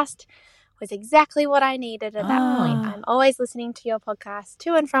it just was exactly what I needed at that point. I'm always listening to your podcast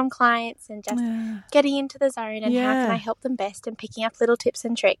to and from clients and just getting into the zone and how can I help them best and picking up little tips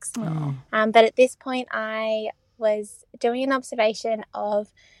and tricks. But at this point I was doing an observation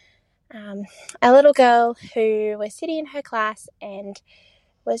of a little girl who was sitting in her class and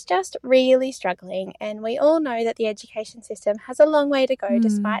was just really struggling. And we all know that the education system has a long way to go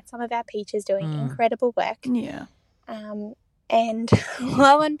despite some of our teachers doing incredible work. Yeah. And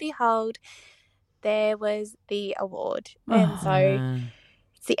lo and behold, there was the award. And so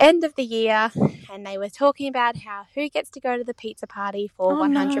it's the end of the year and they were talking about who gets to go to the pizza party for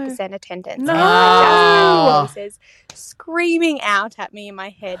 100% attendance. No. And I just had voices screaming out at me in my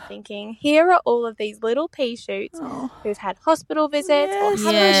head thinking, here are all of these little pea shoots who've had hospital visits or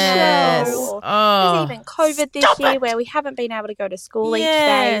haven't or there's even COVID this year where we haven't been able to go to school each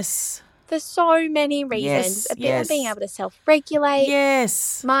day. For so many reasons. Being able to self-regulate.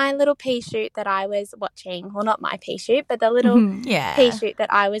 Yes. My little pea shoot that I was watching, well, not my pea shoot, but the little pea shoot that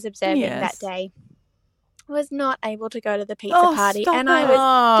I was observing that day was not able to go to the pizza party. And I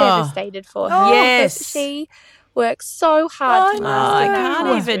was devastated for her. Yes. She works so hard to I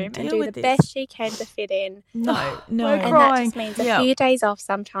can't even and do the best she can to fit in. No. And that just means a few days off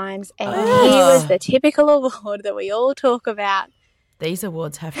sometimes. And here was the typical award that we all talk about. These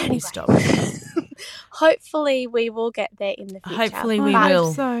awards have to be stopped. Hopefully we will get there in the future. Hopefully we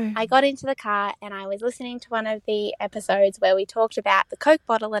will. I got into the car and I was listening to one of the episodes where we talked about the Coke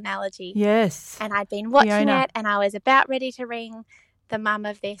bottle analogy. Yes. And I'd been watching it and I was about ready to ring the mum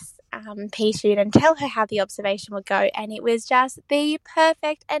of this pea shoot and tell her how the observation would go. And it was just the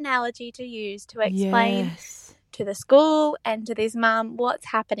perfect analogy to use to explain to the school and to this mum what's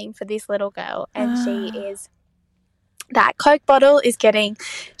happening for this little girl. And she is... That Coke bottle is getting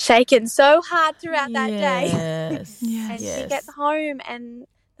shaken so hard throughout that day. And she gets home and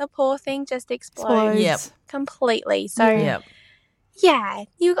the poor thing just explodes completely. So,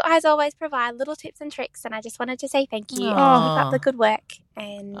 you guys always provide little tips and tricks and I just wanted to say thank you and keep up the good work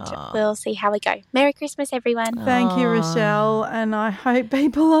and we'll see how we go. Merry Christmas, everyone. Thank you, Rochelle, and I hope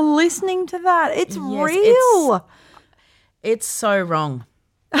people are listening to that. It's real. It's so wrong.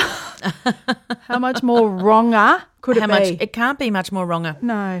 How much more wronger could it be? It can't be much more wronger.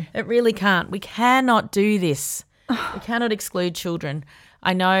 No. It really can't. We cannot do this. We cannot exclude children.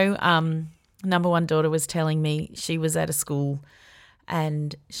 I know number one daughter was telling me she was at a school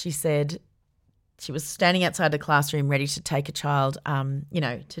and she said she was standing outside the classroom ready to take a child,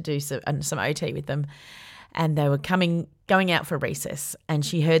 to do some OT with them, and they were going out for recess and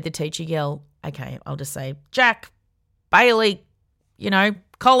she heard the teacher yell, okay, I'll just say, Jack, Bailey,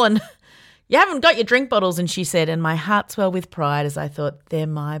 Colin, you haven't got your drink bottles. And she said, and my heart swelled with pride as I thought, they're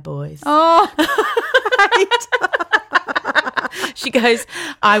my boys. Oh, She goes,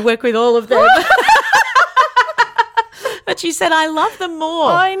 I work with all of them. But she said, I love them more.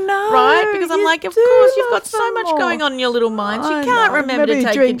 I know. Right? Because I'm like, of course, you've got so much going on in your little mind. You can't remember to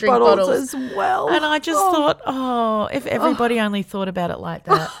take your drink bottles as well. And I just thought, if everybody only thought about it like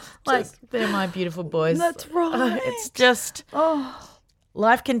that. Like, they're my beautiful boys. That's right. It's just...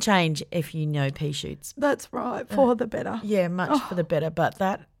 life can change if you know pea shoots. That's right, for the better. Yeah, much for the better. But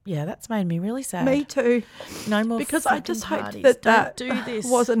that's made me really sad. Me too. No more because I just parties. hoped that do this.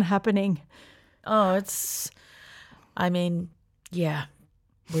 wasn't happening. Oh,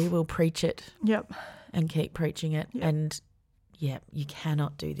 we will preach it. Yep. And keep preaching it. Yep. And, you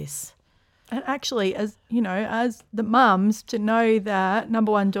cannot do this. And actually, as the mums, to know that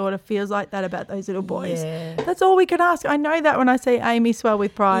number one daughter feels like that about those little boys. Yeah. That's all we could ask. I know that when I see Amy swell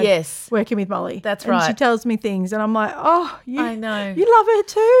with pride. Yes. Working with Molly. That's and right. She tells me things and I'm like, I know. You love her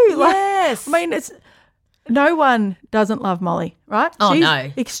too. Yes. No one doesn't love Molly, right? Oh, She's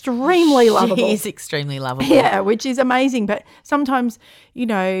no. extremely lovable. She is extremely lovable. Yeah, which is amazing. But sometimes,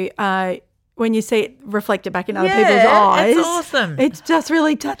 when you see it reflected back in other people's eyes. It's awesome. It just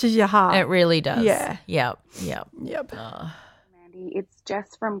really touches your heart. It really does. Yeah. Yep. Mandy, it's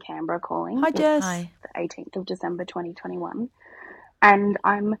Jess from Canberra calling. Hi, Jess. Hi. The 18th of December 2021. And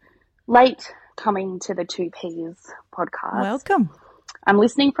I'm late coming to the Two Ps podcast. Welcome. I'm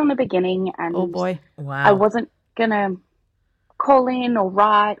listening from the beginning and oh boy. Wow. I wasn't going to call in or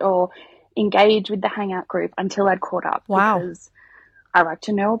write or engage with the Hangout group until I'd caught up. Wow. Because I like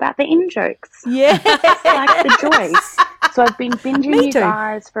to know about the in-jokes. Yeah. I like the joy. So I've been binging you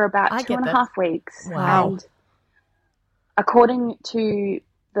guys for about 2.5 weeks. Wow. And according to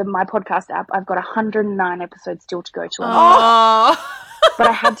my podcast app, I've got 109 episodes still to go to. But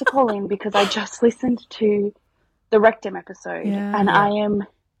I had to call in because I just listened to the Rectum episode and I am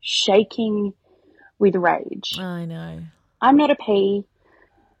shaking with rage. I know. I'm not a P.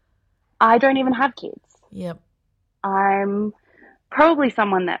 I don't even have kids. Yep. I'm probably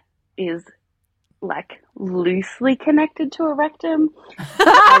someone that is like loosely connected to a rectum.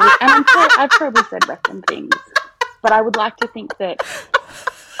 I've probably said rectum things, but I would like to think that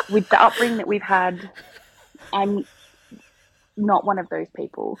with the upbringing that we've had, I'm not one of those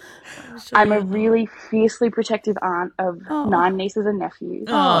people. I'm a really fiercely protective aunt of 9 nieces and nephews.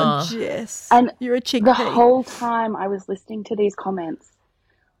 Oh, Jess. And you're a chickpea. The whole time I was listening to these comments,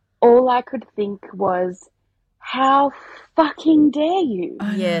 all I could think was, how fucking dare you?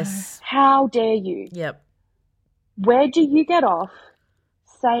 Yes. How dare you? Yep. Where do you get off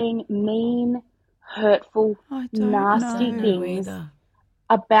saying mean, hurtful, nasty things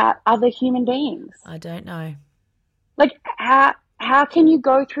about other human beings? I don't know. Like, how can you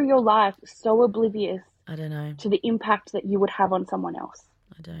go through your life so oblivious I don't know. to the impact that you would have on someone else?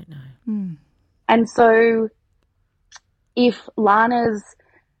 I don't know. And so if Lana's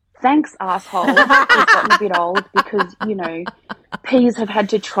thanks asshole has gotten a bit old because, you know, peas have had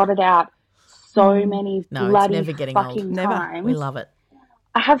to trot it out so many bloody it's never getting fucking old. times. We love it.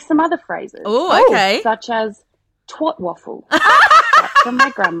 I have some other phrases. Oh, okay. Such as twat waffle. That's from my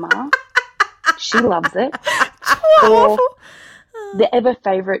grandma. She loves it. Or the ever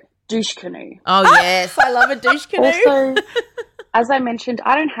favourite douche canoe. Oh, yes. I love a douche canoe. Also, as I mentioned,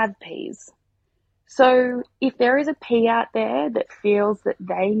 I don't have peas. So if there is a pea out there that feels that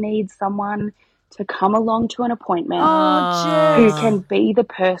they need someone to come along to an appointment who can be the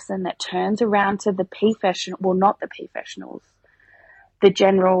person that turns around to the professional, well, not the professionals, the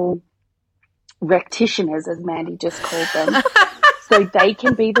general practitioners, as Mandy just called them, so they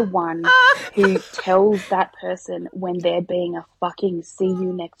can be the one who tells that person when they're being a fucking see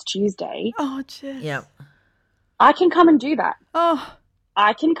you next Tuesday. Oh, Jess. Yep. I can come and do that. Oh.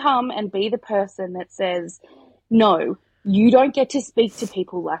 I can come and be the person that says, no, you don't get to speak to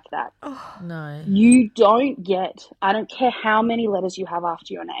people like that. Oh. No. You don't get, I don't care how many letters you have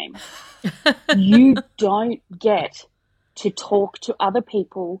after your name, you don't get to talk to other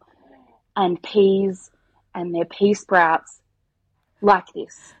people and peas and their pea sprouts like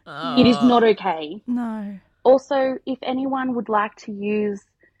this. It is not okay. No. Also, if anyone would like to use,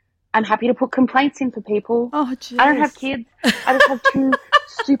 I'm happy to put complaints in for people. Oh, Jess. I don't have kids. I just have 2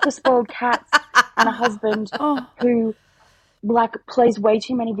 super spoiled cats and a husband who like plays way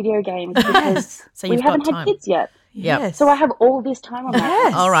too many video games because So we you've haven't got had time. kids yet. Yep. So I have all this time on my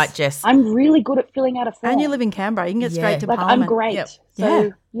hands. All right, Jess. I'm really good at filling out a form. And you live in Canberra. You can get straight to like Parliament. I'm great. Yep.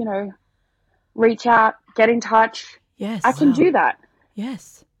 So, you know, reach out, get in touch. Yes. I can do that.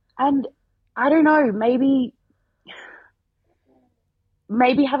 Yes. And I don't know, maybe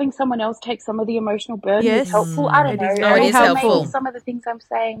having someone else take some of the emotional burden is helpful. I don't know. It is Also, helpful. maybe some of the things I'm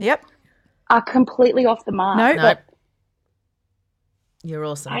saying Yep. are completely off the mark. No. But You're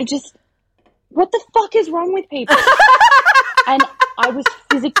awesome. I just, what the fuck is wrong with people? And I was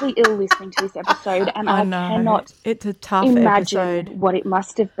physically ill listening to this episode, and I cannot it's a tough imagine episode. what it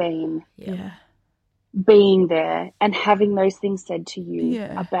must have been Yeah. being there and having those things said to you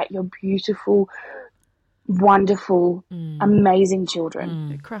about your beautiful, wonderful, amazing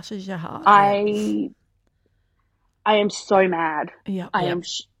children. It crushes your heart. I am so mad. Yep. I am.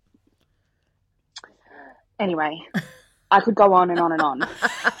 Anyway, I could go on and on and on.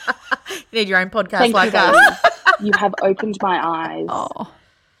 You need your own podcast Thank like you, us. ladies. You have opened my eyes.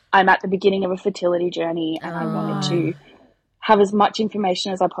 I'm at the beginning of a fertility journey, and I wanted to have as much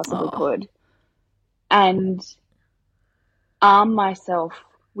information as I possibly could and arm myself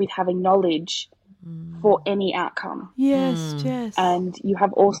with having knowledge for any outcome. Yes, Jess. And you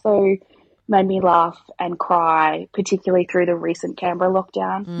have also made me laugh and cry, particularly through the recent Canberra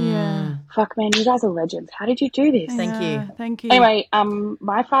lockdown. Yeah. Fuck, man, you guys are legends. How did you do this? Thank you. Thank you. Anyway,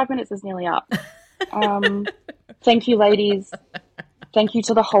 my 5 minutes is nearly up. Thank you, ladies. Thank you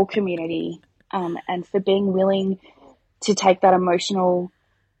to the whole community, and for being willing to take that emotional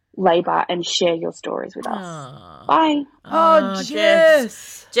labour and share your stories with us. Bye. Oh,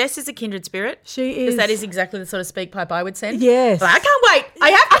 Jess. Jess is a kindred spirit. She is. Because that is exactly the sort of speak pipe I would send. Yes. But I can't wait. I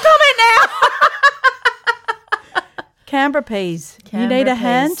have to comment now. Canberra peas. You need a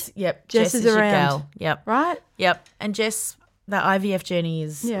hand? Yep. Jess is around. your gal. Yep. Right? Yep. And Jess, the IVF journey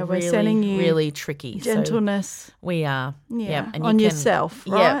is we're really, sending you really tricky. gentleness. So we are. Yeah. Yep. And on you can, yourself,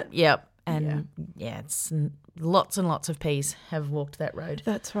 right? Yep. And it's lots and lots of peas have walked that road.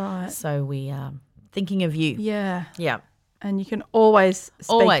 That's right. So we are thinking of you. Yeah. Yeah. And you can always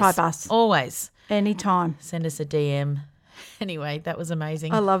speak pipe us. Always. Anytime. Send us a DM. Anyway, that was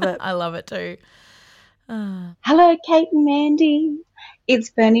amazing. I love it. I love it too. Hello, Kate and Mandy. It's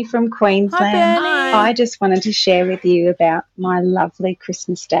Bernie from Queensland. Hi, Bernie. I just wanted to share with you about my lovely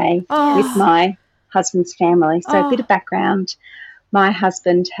Christmas day with my husband's family. So a bit of background. My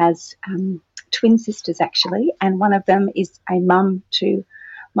husband has twin sisters, actually, and one of them is a mum to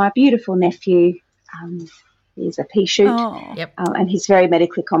my beautiful nephew. He's a pea shoot, and he's very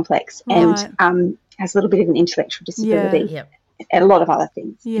medically complex and has a little bit of an intellectual disability. And a lot of other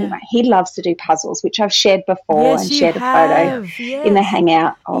things. Anyway, he loves to do puzzles, which I've shared before and shared a photo in the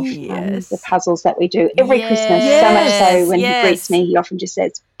hangout of the puzzles that we do every Christmas. So much so when he greets me, he often just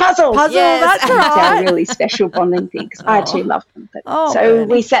says, puzzle! Puzzle, that's right. It's our really special bonding thing because I too love them. So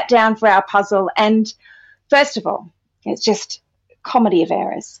we sat down for our puzzle and first of all, it's just comedy of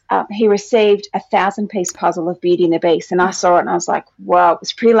errors. He received a 1,000-piece puzzle of Beauty and the Beast, and I saw it and I was like, wow, it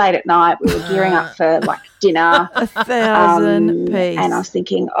was pretty late at night. We were gearing up for like dinner. 1,000 piece. And I was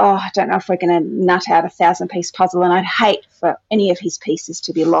thinking, I don't know if we're going to nut out a 1,000-piece puzzle, and I'd hate for any of his pieces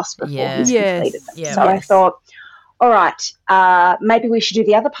to be lost before he's completed them. So I thought, all right, maybe we should do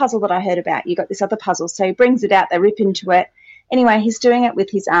the other puzzle that I heard about. You got this other puzzle. So he brings it out, they rip into it. Anyway, he's doing it with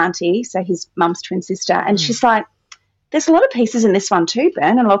his auntie, so his mum's twin sister, and she's like, there's a lot of pieces in this one too,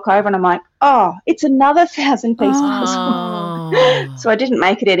 Ben. And I look over and I'm like, it's another 1,000-piece puzzle. So I didn't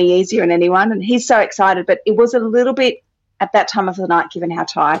make it any easier on anyone. And he's so excited, but it was a little bit at that time of the night, given how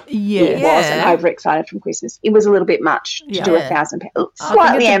tired he was and overexcited from Christmas. It was a little bit much to do 1,000 pieces.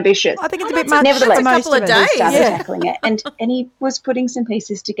 Slightly ambitious. I think it's a bit much. Nevertheless, a couple of days. We started tackling it. And he was putting some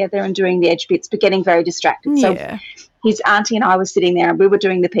pieces together and doing the edge bits, but getting very distracted. So his auntie and I were sitting there and we were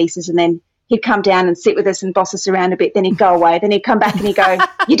doing the pieces, and then he'd come down and sit with us and boss us around a bit. Then he'd go away. Then he'd come back and he'd go,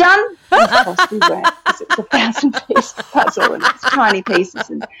 you done? And of course we weren't, because it was a 1,000-piece puzzle and it's tiny pieces.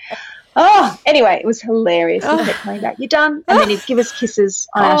 And anyway, it was hilarious. He kept coming back, you done? And then he'd give us kisses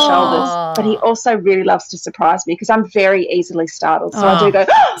on our shoulders. But he also really loves to surprise me because I'm very easily startled. So I do go, and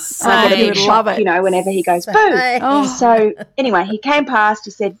I get a big shock, whenever he goes, boo. So anyway, he came past.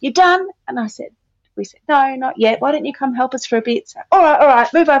 He said, you done? And we said, no, not yet. Why don't you come help us for a bit? So, all right,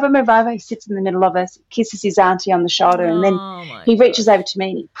 move over. He sits in the middle of us, kisses his auntie on the shoulder, and then he reaches over to me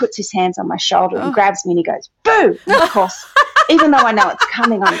and he puts his hands on my shoulder and grabs me and he goes, boo! And of course, even though I know it's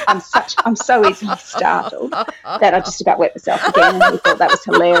coming, I'm so easily startled that I just about wet myself again, and he thought that was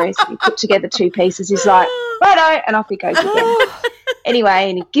hilarious. And he put together two pieces. He's like, righto, and off he goes again. Anyway,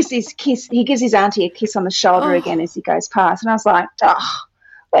 and he gives his auntie a kiss on the shoulder again as he goes past, and I was like,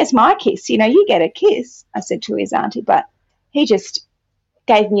 where's my kiss? You get a kiss, I said to his auntie, but he just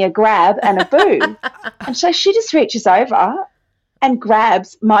gave me a grab and a boob. And so she just reaches over and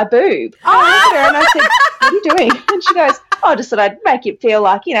grabs my boob. And I looked at her and I said, what are you doing? And she goes, just thought I'd make it feel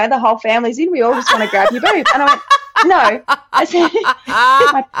like, the whole family's in. We all just want to grab your boob. And I went, no. I said,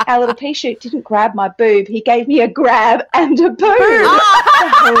 our little pea shoot didn't grab my boob. He gave me a grab and a boob.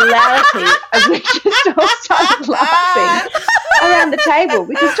 The hilarity of which just all started laughing around the table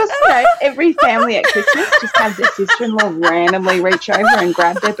because just every family at Christmas just had their sister-in-law randomly reach over and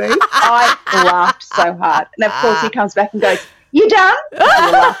grab their boob. I laughed so hard. And of course he comes back and goes, you done? And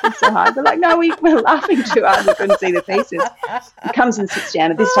we're laughing so hard. We're like, no, we were laughing too hard. We couldn't see the pieces. He comes and sits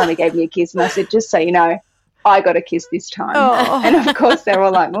down, and this time he gave me a kiss. And I said, just so you know, I got a kiss this time. And of course they were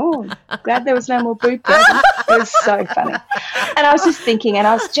all like, glad there was no more boob grabbing. It was so funny. And I was just thinking, and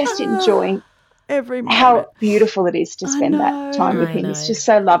I was just enjoying every moment. How beautiful it is to spend that time with him. He's just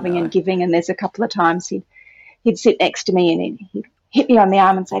so loving and giving. And there's a couple of times he'd sit next to me and he'd hit me on the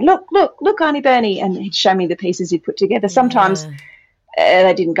arm and say, look, Auntie Bernie, and he'd show me the pieces he'd put together. Sometimes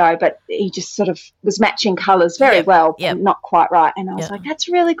they didn't go, but he just sort of was matching colours very well, not quite right. And I was like, that's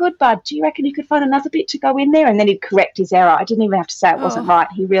really good, bud. Do you reckon you could find another bit to go in there? And then he'd correct his error. I didn't even have to say it wasn't right.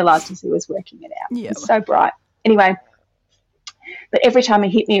 He realised as he was working it out. He was so bright. Anyway, but every time he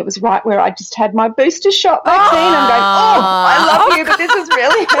hit me, it was right where I just had my booster shot vaccine. I'm going, I love you, but this is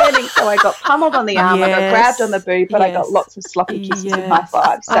really hurting. So I got pummeled on the arm, I got grabbed on the boob, but I got lots of sloppy kisses and high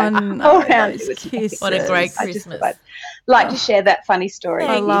fives. So all around it was kisses. What a great Christmas. I'd like to share that funny story.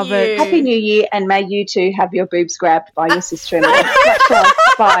 I love it. Happy New Year, and may you too have your boobs grabbed by your sister-in-law. Much love.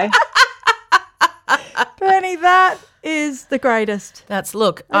 Bye. Bernie, that is the greatest.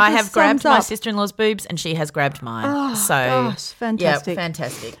 I have grabbed my sister-in-law's boobs and she has grabbed mine. Gosh, fantastic. Yeah,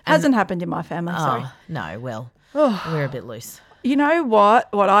 fantastic. Hasn't happened in my family, sorry. No, well, we're a bit loose. You know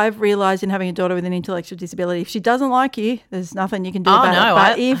what I've realised in having a daughter with an intellectual disability, if she doesn't like you, there's nothing you can do about it.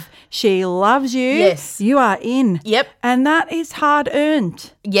 But if she loves you, you are in. Yep. And that is hard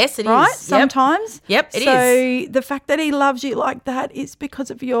earned. Yes, it is. Right? Sometimes. Yep, it is. So the fact that he loves you like that is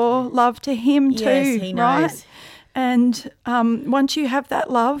because of your love to him too. Yes, he knows. Right? And once you have that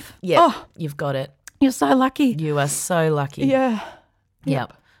love, you've got it. You're so lucky. You are so lucky. Yeah.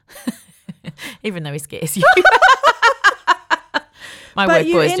 Yep. Even though he scares you. My but work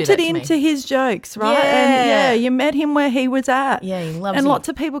you boys do that entered to into me. his jokes, right? Yeah. And you met him where he was at. Yeah, he loves And you. lots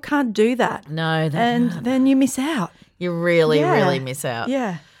of people can't do that. No, then you miss out. You really, Yeah. really miss out.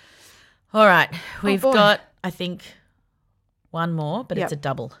 Yeah. All right. We've boy. got, I think, one more, but it's Yep. a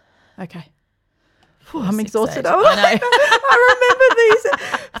double. Okay. Phew, I'm 6, exhausted. 8. I I know. I remember these.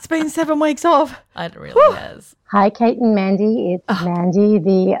 It's been 7 weeks off. It really has. Hi, Kate and Mandy. It's Mandy,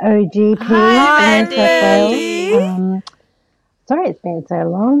 the OGP. Hi, Mandy. Sorry it's been so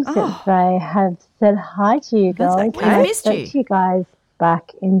long since I have said hi to you That's guys. okay. I We've missed spoke you. to you guys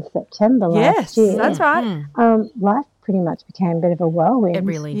back in September last year. That's right. Life pretty much became a bit of a whirlwind. It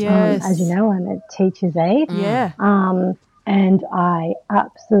really does. Yes. As you know, I'm a teacher's aide. Yeah. And I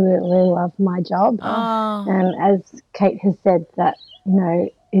absolutely love my job. Oh. As Kate has said, that, you know,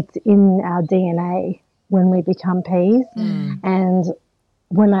 it's in our DNA when we become Ps. And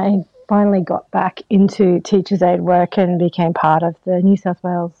when I finally got back into teacher's aid work and became part of the New South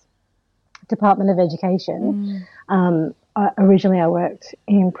Wales Department of Education, originally I worked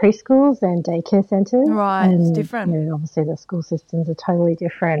in preschools and daycare centres. Right, and, it's different. You know, obviously the school systems are totally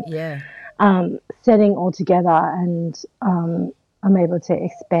different. Yeah. Setting all together, and I'm able to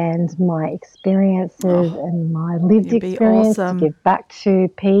expand my experiences and my lived You'd be experience awesome. to give back to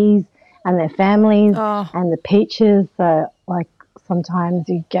Ps and their families Oh. and the teachers. So, like, sometimes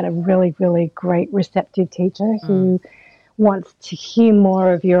you get a really, really great receptive teacher who wants to hear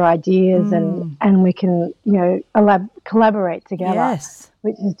more of your ideas and we can, you know, collaborate together. Yes.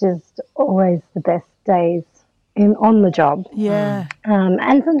 Which is just always the best days on the job. Yeah.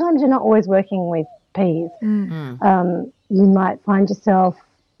 And sometimes you're not always working with Ps. You might find yourself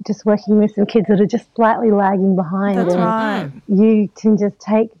just working with some kids that are just slightly lagging behind. That's and right. You can just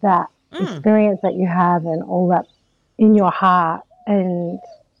take that experience that you have and all that in your heart and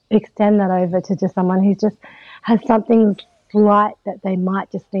extend that over to just someone who just has something slight that they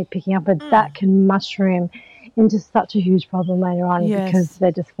might just need picking up, but that can mushroom into such a huge problem later on because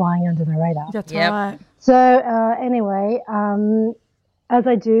they're just flying under the radar. That's right. So anyway, as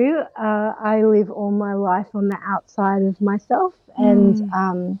I do, I live all my life on the outside of myself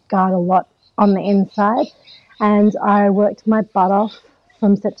and guard a lot on the inside. And I worked my butt off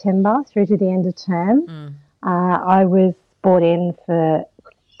from September through to the end of term. I was brought in for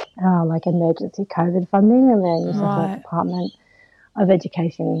like emergency COVID funding, and the New South Wales Department of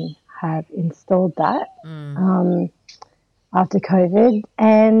Education have installed that after COVID.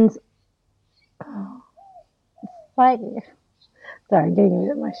 And like, sorry, I'm getting a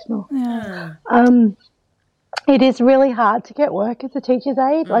bit emotional. Yeah. It is really hard to get work as a teacher's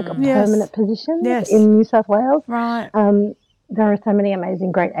aide, like a permanent position in New South Wales. Right. There are so many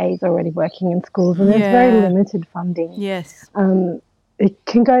amazing great aides already working in schools, and there's very limited funding. Yes. It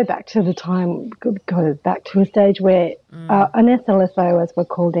can go back to the time, go back to a stage where an SLSO, as we're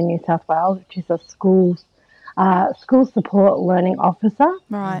called in New South Wales, which is a school support learning officer.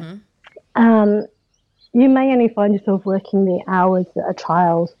 Right. You may only find yourself working the hours that a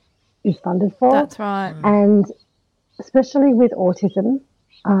child is funded for. That's right. And especially with autism,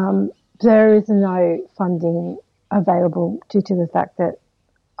 there is no funding available due to the fact that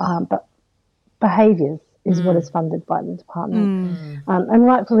behaviours is what is funded by the department. And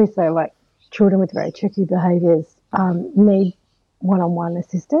rightfully so, like children with very tricky behaviours need one-on-one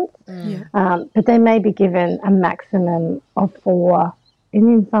assistance. But they may be given a maximum of 4, and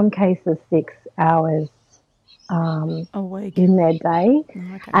in some cases 6 hours a week in their day.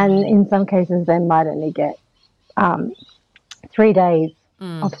 And in some cases they might only get 3 days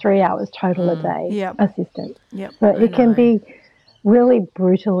of 3 hours total a day assistance. So it can be really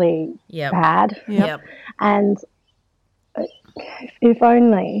brutally bad. And if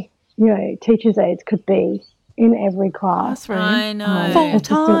only, you know, teachers' aides could be in every class. I know. Full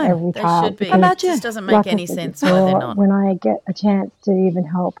time. Every They child. should be. Because, It just doesn't make any I said sense why they're before, not. When I get a chance to even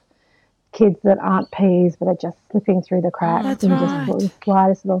help kids that aren't Ps but are just slipping through the cracks That's and right. just the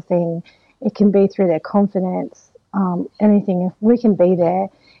slightest little thing, it can be through their confidence, anything. If we can be there,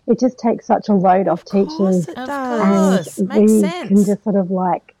 it just takes such a load off teachers. Of course. And Makes we sense. can just sort of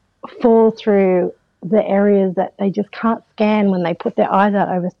like fall through the areas that they just can't scan when they put their eyes out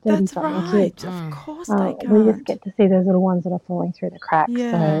over 30-something kids. Of course they We can't. just get to see those little ones that are falling through the cracks.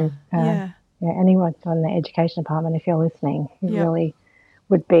 Yeah. So, anyone from the education department, if you're listening, it Yeah. really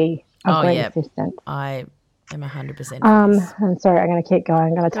would be a great yeah. assistance. I am 100%. I'm sorry, I'm going to keep going.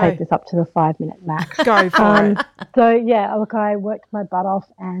 I'm going to Go. take this up to the 5-minute max. Go for it. So, yeah, look, I worked my butt off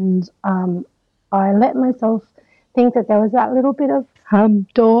and I let myself think that there was that little bit of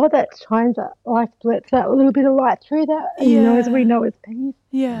door that shines that lets that little bit of light through that, as we know as peas.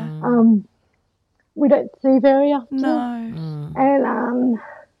 Yeah. We don't see very often. No. And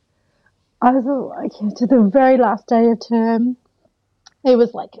I was to the very last day of term. It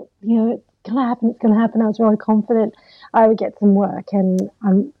was like, it's going to happen. I was really confident I would get some work, and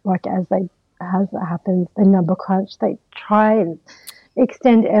as that happens, they number crunch. They try and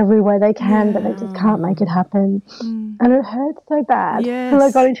extend every way they can, but they just can't make it happen. And it hurts so bad. Yes. And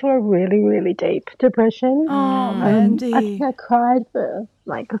I got into a really, really deep depression. Oh, Mandy. I think I cried for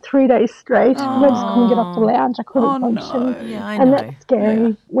 3 days straight. I just couldn't get off the lounge. I couldn't function. No. Yeah, I and know. that's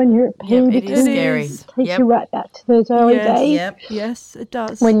scary when you're at P because it takes you right back to those early days. Yes, it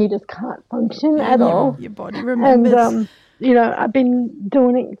does. When you just can't function at all. Your body remembers. And, I've been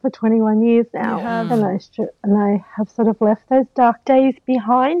doing it for 21 years now, and I have sort of left those dark days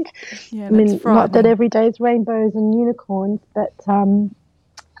behind. Yeah, I mean, not that every day is rainbows and unicorns, but I've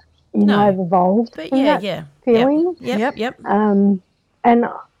evolved But from that feeling. Yep. And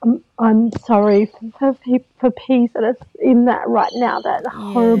I'm sorry for peas that are in that right now, that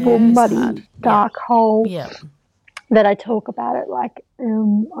horrible, muddy, dark hole. That I talk about it like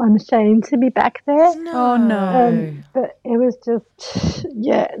I'm ashamed to be back there. Oh, no. But it was just,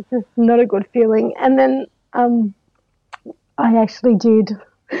 it's just not a good feeling. And then I actually did,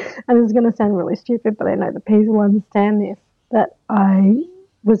 and this is going to sound really stupid, but I know the peas will understand this, that I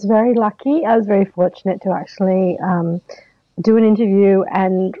was very lucky. I was very fortunate to actually do an interview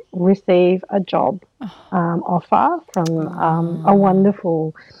and receive a job offer from a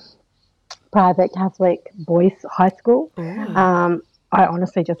wonderful private Catholic boys' high school. I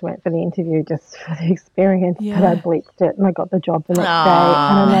honestly just went for the interview just for the experience, but I bleeped it and I got the job the next day. And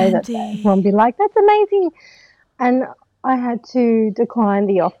I know that everyone will be like, that's amazing. And I had to decline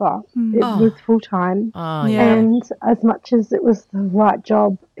the offer. It was full-time. And as much as it was the right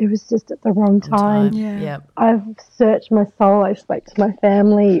job, it was just at the wrong time. I've searched my soul. I spoke to my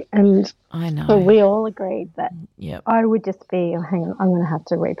family, and we all agreed that I would just be, hang on, I'm going to have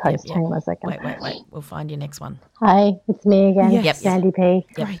to repost. Hang on a second. Wait. We'll find your next one. Hi, it's me again, Sandy P.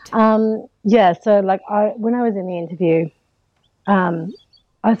 Great. So when I was in the interview,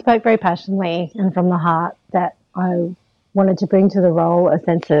 I spoke very passionately and from the heart that I wanted to bring to the role a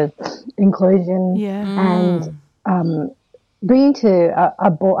sense of inclusion and bringing to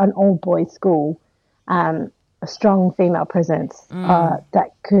an all-boys school a strong female presence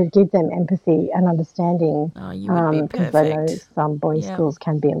that could give them empathy and understanding. You would be because I know some boys' schools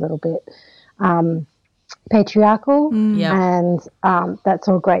can be a little bit patriarchal, and that's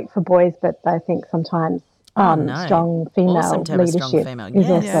all great for boys, but I think sometimes strong female leadership is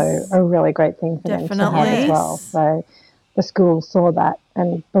also a really great thing for them to have as well. So the school saw that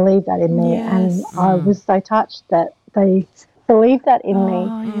and believed that in me, and I was so touched that they believed that in me.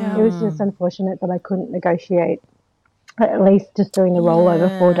 It was just unfortunate that I couldn't negotiate at least just doing the role over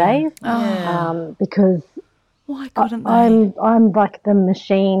 4 days, because why couldn't they? I'm like the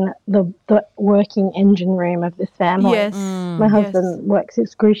machine, the working engine room of this family. My husband works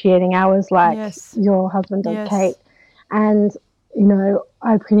excruciating hours like your husband does, Kate, and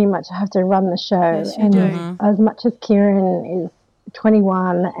I pretty much have to run the show. As much as Kieran is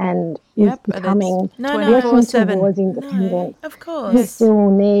 21 and is becoming working towards independence, of course, he still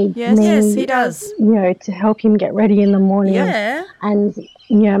needs me. Yes, he does. To help him get ready in the morning. And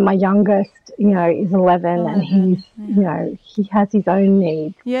my youngest, is 11, and he's, he has his own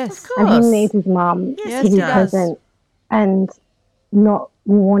needs. Yes, and he needs his mum to be present and not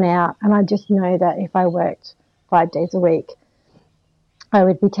worn out. And I just know that if I worked 5 days a week, I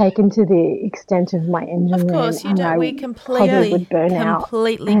would be taken to the extent of my engine room. Of course, you do. We would burn out.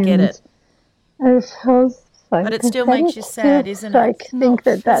 Completely get it. It feels so but it still makes you sad, isn't it? I think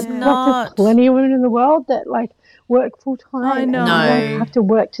that's there's plenty of women in the world that work full time. I know. And have to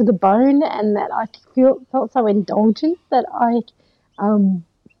work to the bone, and that I felt so indulgent that I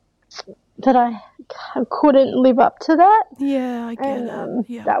couldn't live up to that. Yeah, I get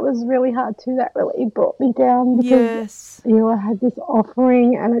it. That was really hard too. That really brought me down because I had this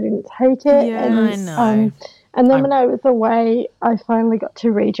offering and I didn't take it. Yeah, and, I know. And then when I was away, I finally got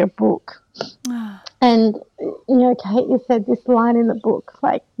to read your book. And, Kate, you said this line in the book,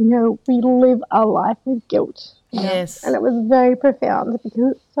 we live our life with guilt. Yes. And it was very profound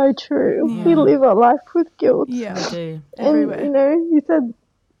because it's so true. Yeah. We live our life with guilt. Yeah, we do. Everywhere. And, you said,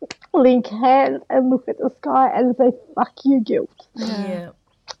 link hands and look at the sky and say, fuck you, guilt. Yeah.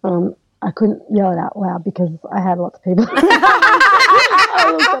 I couldn't yell it out loud because I had lots of people.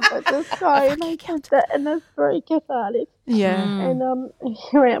 I looked up at the sky and I kept that, and that's very cathartic. Yeah. And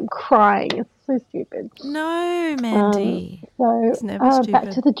here I am crying. It's so stupid. No, Mandy. So never stupid. Back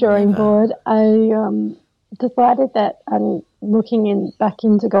to the drawing board. I decided that I'm looking back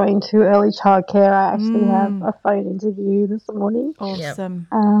into going to early childcare. I actually have a phone interview this morning. Awesome.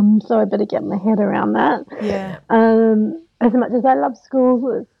 So I better get my head around that. Yeah. As much as I love schools,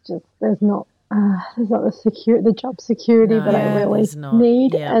 it's just there's not the job security that I really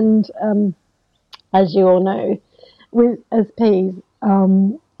need. Yeah. And as you all know, as P's,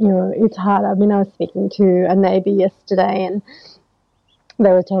 it's hard. I mean, I was speaking to a neighbour yesterday, and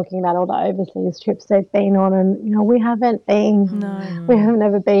they were talking about all the overseas trips they've been on, and we haven't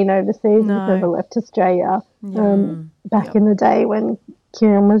ever been overseas because I left Australia back in the day when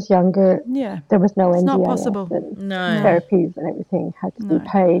Kieran was younger. Yeah, there was no it's NDIS not possible. And therapies and everything had to be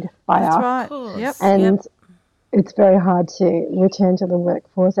paid by us. That's right. Yep. And it's very hard to return to the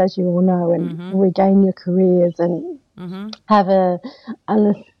workforce, as you all know, and regain your careers and have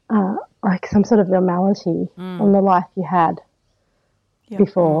like some sort of normality on the life you had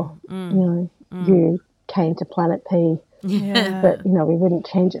before you came to Planet P. Yeah. But we wouldn't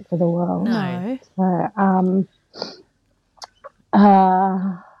change it for the world. No. So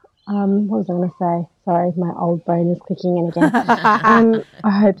what was I going to say? Sorry, my old brain is kicking in again.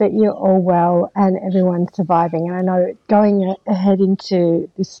 I hope that you're all well and everyone's surviving. And I know going ahead into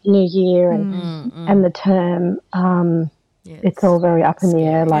this new year and the term, it's all very up in the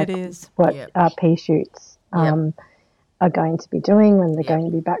air, like what pea shoots are going to be doing when they're going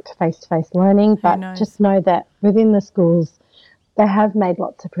to be back to face-to-face learning. But just know that within the schools, they have made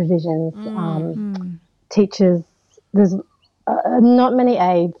lots of provisions. Teachers, there's not many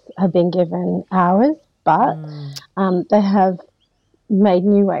aids have been given hours, but they have made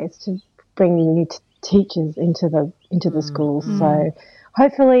new ways to bring new teachers into the schools. So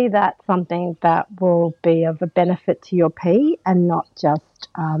hopefully that's something that will be of a benefit to your P and not just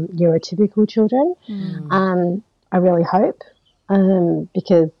neurotypical children. I really hope,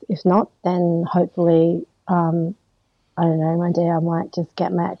 because if not, then hopefully, I don't know, one day I might just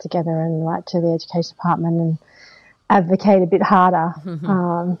get my act together and write to the education department and advocate a bit harder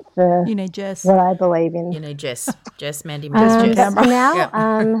for what I believe in. Jess, Mandy, Jess. Jess. For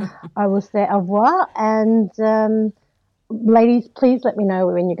now, I will say au revoir, and ladies, please let me know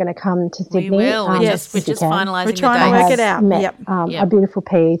when you're going to come to Sydney. We will. We're just finalising the dates. We're trying to work it out. Met a beautiful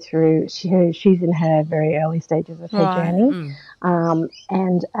P through, she's in her very early stages of her journey,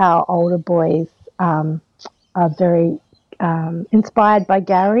 and our older boys are very inspired by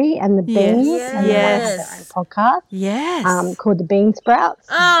Gary and the Beans, and they have their own podcast called the Bean Sprouts.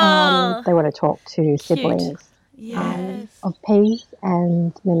 They want to talk to siblings of P's,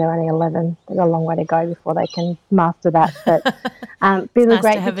 and they're only 11. They've got a long way to go before they can master that. But really nice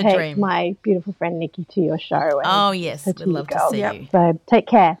great to have to a take dream. My beautiful friend Nikki to your show. And yes, her we'd love to see you. So take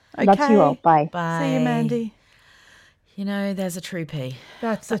care. Love to you all. Bye. Bye. See you, Mandy. There's a true P.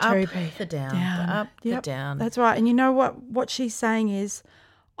 That's the a true up, P. the down, the up, the down. That's right. And you know what she's saying is,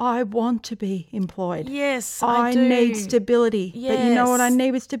 I want to be employed. Yes, I do. need stability. Yes. But you know what I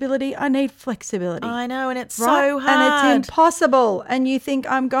need with stability? I need flexibility. I know, and it's right? so hard. And it's impossible. And you think,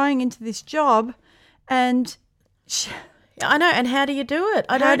 I'm going into this job and... I know, and how do you do it?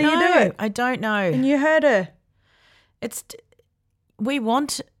 I How don't do you know. do it? I don't know. And you heard her. We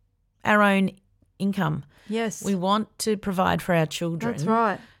want our own income. Yes. We want to provide for our children. That's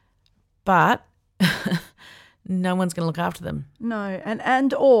right. But no one's going to look after them. No,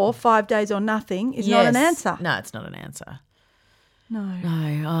 and or 5 days or nothing is not an answer. No, it's not an answer. No.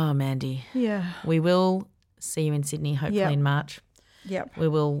 No. Oh, Mandy. Yeah. We will see you in Sydney, hopefully in March. Yep. We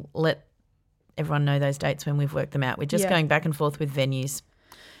will let everyone know those dates when we've worked them out. We're just going back and forth with venues.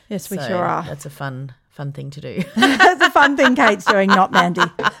 Yes, we sure are. That's a fun thing to do. That's a fun thing Kate's doing, not Mandy.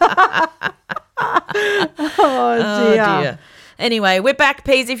 Oh, dear. Anyway, we're back,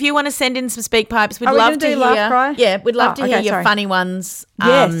 Peas. If you want to send in some speak pipes, we'd love to hear. Laugh cry? Yeah, we'd love to hear your funny ones.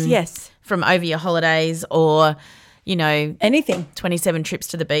 Yes. From over your holidays, or anything. 27 trips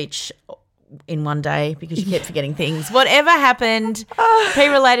to the beach in one day because you kept forgetting things. Whatever happened,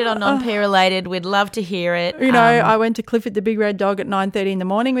 P-related or non-P-related, we'd love to hear it. I went to Clifford the Big Red Dog at 9:30 in the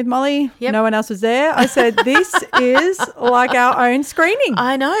morning with Molly. Yep. No one else was there. I said, this is like our own screening.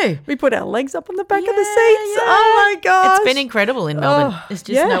 I know. We put our legs up on the back of the seats. Yeah. Oh, my gosh. It's been incredible in Melbourne. There's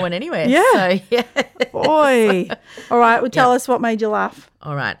just no one anywhere. Yeah. So, Boy. All right. Well, tell us what made you laugh.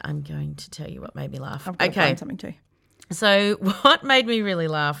 All right. I'm going to tell you what made me laugh. I've got to find something too. So what made me really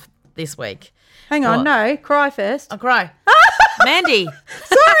laugh this week? Hang on. No. Cry first. I'll cry. Mandy.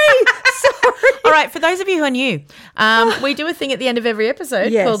 Sorry. All right, for those of you who are new, we do a thing at the end of every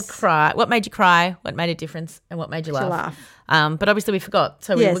episode called Cry. What made you cry, what made a difference, and what made you laugh. But obviously we forgot,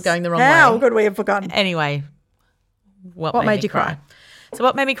 so we were going the wrong way. How could we have forgotten? Anyway, what made you cry? So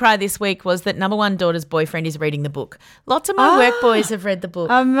what made me cry this week was that number one daughter's boyfriend is reading the book. Lots of my work boys have read the book.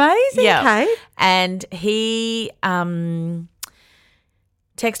 Amazing, Kate. And he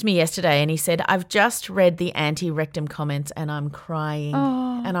texted me yesterday and he said, I've just read the anti-rectum comments and I'm crying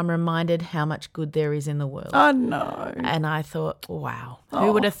and I'm reminded how much good there is in the world. Oh, no. And I thought, wow,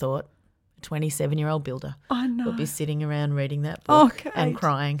 who would have thought a 27-year-old builder would be sitting around reading that book and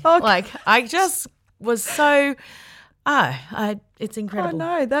crying. Like, I just was so... it's incredible.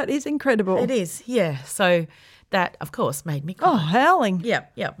 Oh, no, that is incredible. It is, yeah. So that, of course, made me cry. Oh, howling.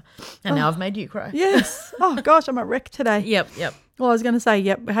 Yep. And now I've made you cry. Yes. Oh, gosh, I'm a wreck today. Yep. Well, I was going to say,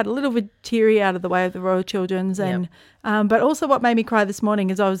 we had a little bit teary out of the way of the Royal Children's. And but also what made me cry this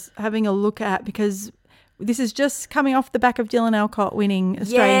morning is I was having a look at, because this is just coming off the back of Dylan Alcott winning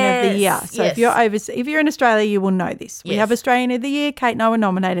Australian of the Year. So if you're in Australia, you will know this. We have Australian of the Year. Kate and I were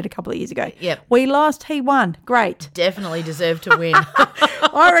nominated a couple of years ago. Yep. We lost. He won. Great. Definitely deserved to win.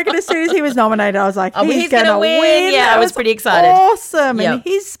 I reckon as soon as he was nominated, I was like, he's going to win. Yeah, I was pretty excited. Awesome. Yep. And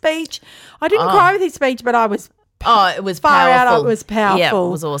his speech, I didn't cry with his speech, but I was... it was powerful. It was powerful. Yeah, it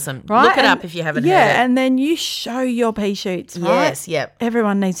was awesome. Right? Look it up if you haven't heard it. Yeah, and then you show your pea shoots, right? Yes, yep.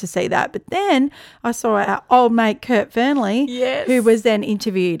 Everyone needs to see that. But then I saw our old mate Kurt Fernley, who was then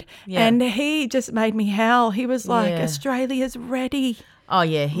interviewed, and he just made me howl. He was like, Australia's ready. Oh,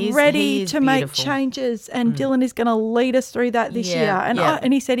 yeah. He's ready to make beautiful. changes, and Dylan is going to lead us through that this year.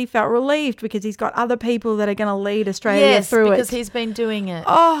 And he said he felt relieved because he's got other people that are going to lead Australia through it. Yes, because he's been doing it.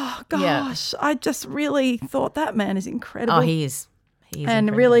 Oh, gosh. I just really thought that man is incredible. Oh, he is. He is and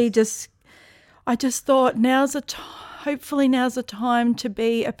incredible. Really I just thought hopefully now's the time to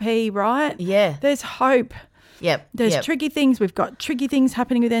be a P, right? Yeah. There's hope. Yep. There's tricky things. We've got tricky things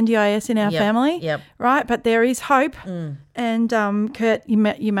happening with NDIS in our family. Yep. Right? But there is hope. And Kurt, you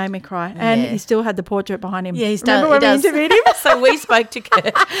made me cry. And he still had the portrait behind him. Yeah, he's Remember when we interviewed him? So we spoke to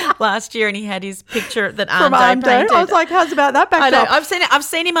Kurt last year and he had his picture that From Armdo painted. I was like, how's about that backdrop? I know. I've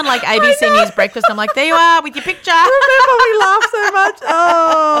seen him on like ABC News Breakfast. I'm like, there you are with your picture. Remember we laughed so much?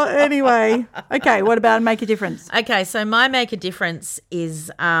 Oh, anyway. Okay, what about Make a Difference? Okay, so my Make a Difference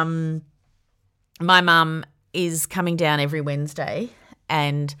is my mum is coming down every Wednesday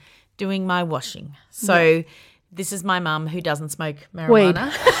and doing my washing. So this is my mum who doesn't smoke marijuana.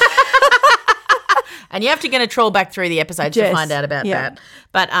 And you have to going to troll back through the episodes to find out about that.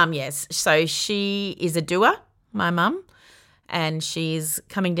 But yes, so she is a doer, my mum, and she's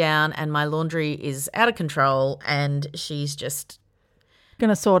coming down and my laundry is out of control and she's just going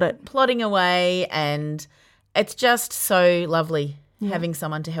to sort it. Plodding away, and it's just so lovely. Having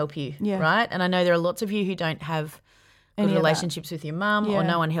someone to help you, right? And I know there are lots of you who don't have good relationships with your mum or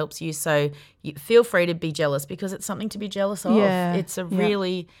no one helps you, so you feel free to be jealous because it's something to be jealous of. It's a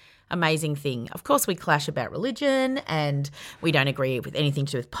really amazing thing. Of course, we clash about religion and we don't agree with anything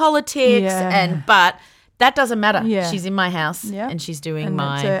to do with politics, but that doesn't matter. She's in my house and she's doing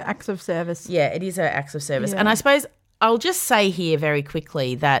it's her acts of service. Yeah, it is her acts of service. And I suppose I'll just say here very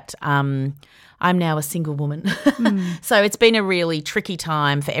quickly that I'm now a single woman. So it's been a really tricky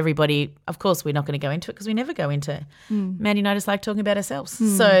time for everybody. Of course, we're not going to go into it because we never go into Mandy and I just like talking about ourselves.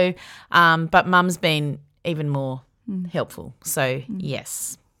 So, but Mum's been even more helpful. So,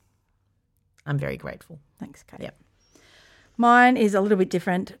 yes, I'm very grateful. Thanks, Kate. Yep. Mine is a little bit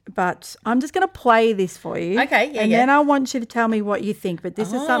different, but I'm just going to play this for you. Okay, and then I want you to tell me what you think. But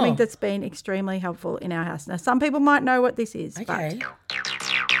this is something that's been extremely helpful in our house. Now, some people might know what this is. Okay. But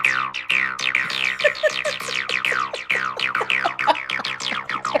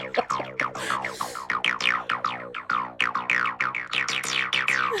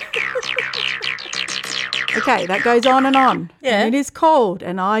okay, that goes on and on. Yeah. And it is called,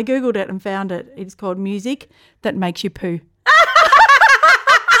 and I Googled it and found it, it is called music that makes you poo.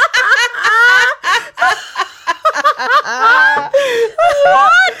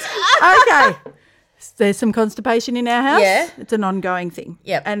 What? Okay. There's some constipation in our house. Yeah. It's an ongoing thing.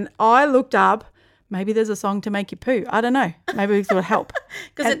 Yep. And I looked up, maybe there's a song to make you poo. I don't know. Maybe it will help.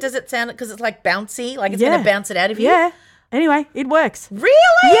 Does it sound, because it's like bouncy, like it's going to bounce it out of you? Yeah. Anyway, it works. Really?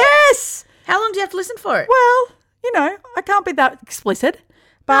 Yes. How long do you have to listen for it? Well, I can't be that explicit,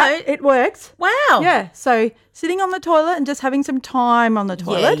 but it works. Wow. Yeah. So sitting on the toilet and just having some time on the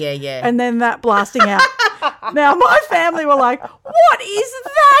toilet. Yeah. And then that blasting out. Now, my family were like, what is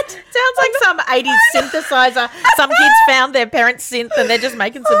that? Sounds like some 80s synthesizer. Some kids found their parents' synth and they're just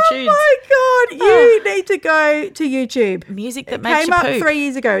making some tunes. Oh, my God. You need to go to YouTube. Music that makes you poop. poop. Came up 3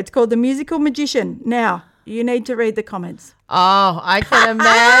 years ago. It's called The Musical Magician. Now, you need to read the comments. Oh, I can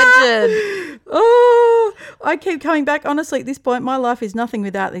imagine. Oh, I keep coming back. Honestly, at this point, my life is nothing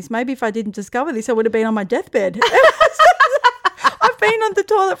without this. Maybe if I didn't discover this, I would have been on my deathbed. I've been on the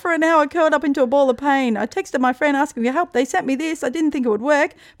toilet for an hour, curled up into a ball of pain. I texted my friend asking for help. They sent me this. I didn't think it would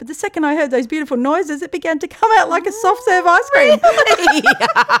work. But the second I heard those beautiful noises, it began to come out like a soft serve ice cream.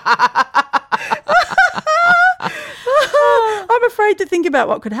 I'm afraid to think about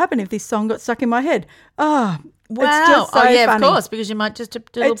what could happen if this song got stuck in my head. Oh, wow. It's just so funny. of course, because you might just do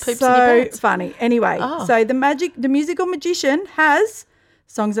little it's poops in your so pants. funny. Anyway, so the Musical Magician has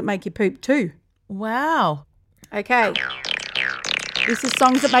songs that make you poop too. Wow. Okay. This is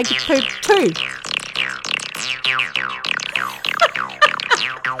songs that make you poop too.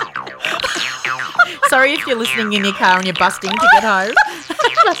 Sorry if you're listening in your car and you're busting to get home.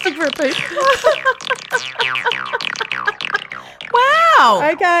 Busting for a poop.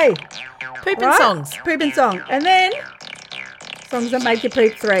 Wow. Okay. Pooping songs. Pooping song. And then songs that make you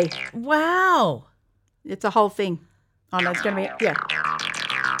poop 3. Wow. It's a whole thing. Oh, no, it's going to be, yeah.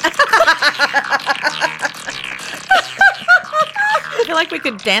 I feel like we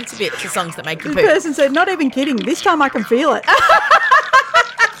could dance a bit to songs that make you The poop. person said, not even kidding. This time I can feel it.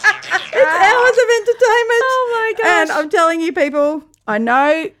 It's hours of entertainment. Oh, my gosh. And I'm telling you, people, I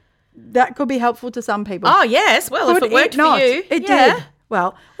know that could be helpful to some people. Oh, yes. Well, if it worked for you. It did.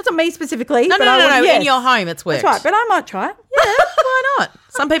 Well, wasn't me specifically. No, but no, yes. in your home it's worked. That's right, but I might try it. Yeah, why not?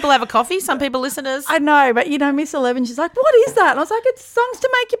 Some people have a coffee, some people listeners. I know, but Miss 11, she's like, what is that? And I was like, it's songs to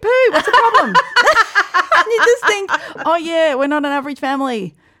make you poo. What's the problem? And you just think, oh, yeah, we're not an average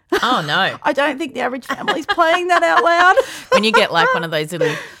family. Oh, no. I don't think the average family's playing that out loud. When you get like one of those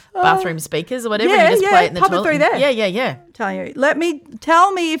little bathroom speakers or whatever, yeah, and you just play it in the pop toilet. It through there. Yeah. Tell you.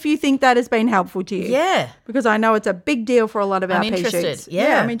 Tell me if you think that has been helpful to you. Yeah. Because I know it's a big deal for a lot of our interested. patients.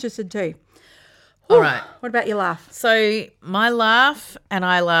 Yeah, I'm interested too. All right. What about your laugh? So my laugh, and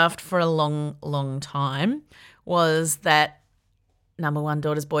I laughed for a long, long time, was that number one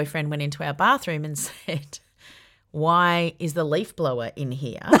daughter's boyfriend went into our bathroom and said, why is the leaf blower in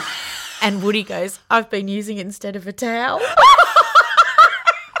here? And Woody goes, I've been using it instead of a towel.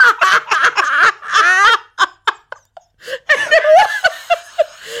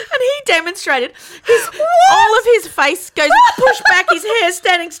 Demonstrated all of his face goes pushed back, his hair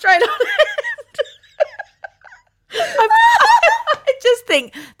standing straight on end. I just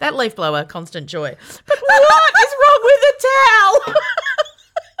think that leaf blower, constant joy. But what is wrong with a towel?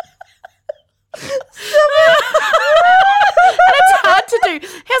 And it's hard to do.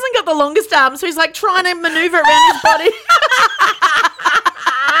 He hasn't got the longest arm, so he's like trying to maneuver around his body.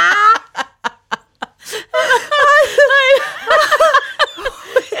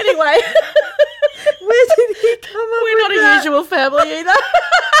 Anyway, where did he come up We're with not that? a usual family either.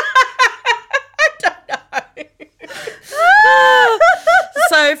 I don't know.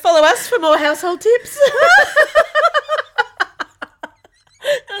 So follow us for more household tips.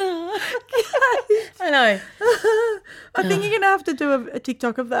 I know. I think you're going to have to do a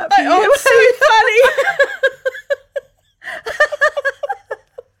TikTok of that. Oh, it's so funny.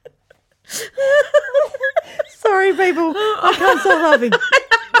 Sorry, people. I can't stop laughing.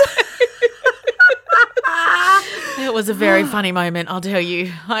 It was a very funny moment, I'll tell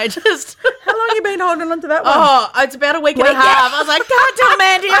you. I just... How long have you been holding on to that one? Oh, it's about a week and a half. I was like, can't tell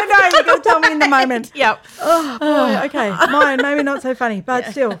Mandy. I know, you're going to tell me in the moment. Yep. Oh, boy, okay. Mine, maybe not so funny, but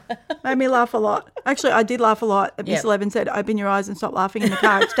still made me laugh a lot. Actually, I did laugh a lot. Miss 11 said, open your eyes and stop laughing in the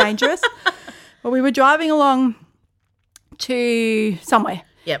car. It's dangerous. Well, we were driving along to somewhere.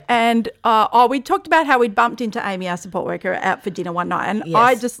 Yep. And we talked about how we'd bumped into Amy, our support worker, out for dinner one night. And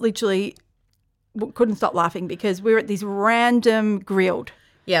I just literally couldn't stop laughing because we were at this random grilled.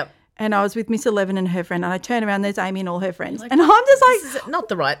 Yep. And I was with Miss 11 and her friend, and I turn around, there's Amy and all her friends. Like, and I'm just like, this is not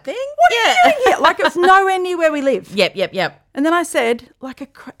the right thing. What are you doing here? Like, it was nowhere near where we live. Yep. And then I said,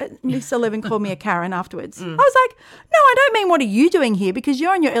 Miss 11 called me a Karen afterwards. I was like, no, I don't mean what are you doing here because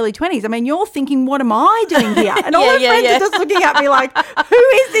you're in your early 20s. I mean, you're thinking, what am I doing here? And all her friends are just looking at me like, who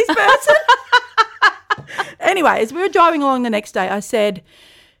is this person? Anyway, as we were driving along the next day, I said,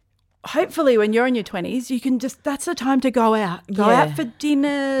 hopefully when you're in your 20s, you can that's the time to go out. Go out for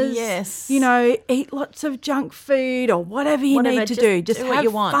dinners. Yes. Eat lots of junk food or whatever you need to do. Just do have what you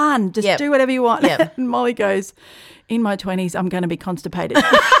want. fun. Just do whatever you want. Yep. And Molly goes, in my 20s, I'm going to be constipated.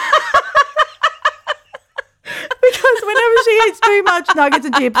 Because whenever she It's too much. Nuggets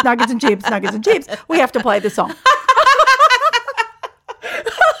and chips, nuggets and chips, nuggets and chips. We have to play the song.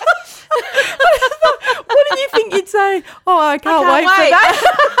 What did you think you'd say? Oh, I can't wait for that.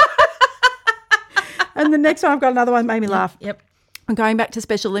 And the next one, I've got another one that made me laugh. Yep. I'm going back to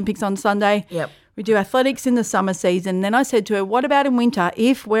Special Olympics on Sunday. Yep. We do athletics in the summer season. Then I said to her, what about in winter?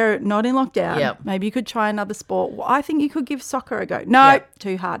 If we're not in lockdown, maybe you could try another sport. Well, I think you could give soccer a go. No,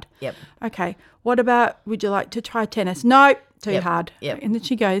 too hard. Yep. Okay. What about, would you like to try tennis? No, too hard. Yep. And then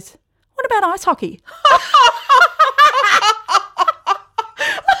she goes, what about ice hockey?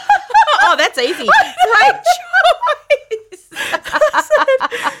 Oh, that's easy. Great choice. I said,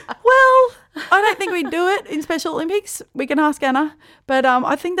 well, I don't think we'd do it in Special Olympics. We can ask Anna. But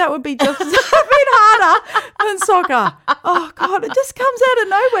I think that would be just a bit harder than soccer. Oh, God, it just comes out of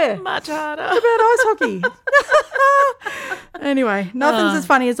nowhere. Much harder. What about ice hockey? Anyway, nothing's as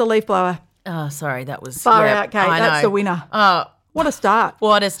funny as a leaf blower. Oh, sorry, that was... Far out, Kate. That's the winner. Oh, what a start.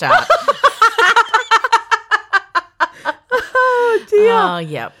 What a start. Oh, dear. Oh,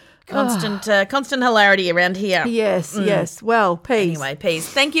 yep. Constant hilarity around here. Yes, yes. Well, peas. Anyway, peas.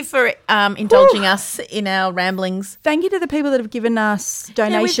 Thank you for indulging us in our ramblings. Thank you to the people that have given us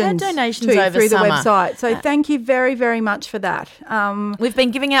donations. Yeah, we've had donations over through summer. the website. So thank you very, very much for that. We've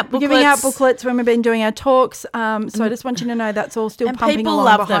been giving out booklets. When we've been doing our talks. So I just want you to know that's all still and pumping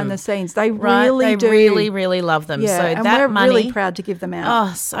along behind the scenes. They really do. They really, really love them. Yeah, so and that we're money, really proud to give them out.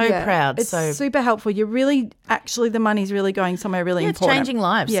 Oh, so proud. It's super helpful. You're really, actually, the money's really going somewhere really important. It's changing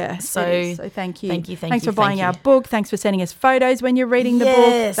lives. Yeah, so thank you. Thanks for buying our book. Thanks for sending us photos when you're reading the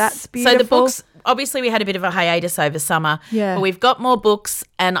book. That's beautiful. So the books, obviously we had a bit of a hiatus over summer. Yeah. But we've got more books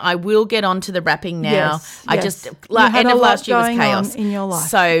and I will get on to the wrapping now. Yes. End of last year was chaos. In your life.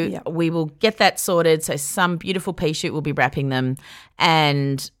 So we will get that sorted. So some beautiful pea shoot will be wrapping them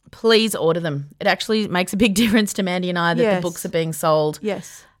and please order them. It actually makes a big difference to Mandy and I that the books are being sold.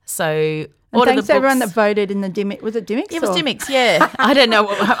 Yes. So... And thanks to everyone that voted in the Dymocks. Was it Dymocks? It was Dymocks, yeah. I don't know.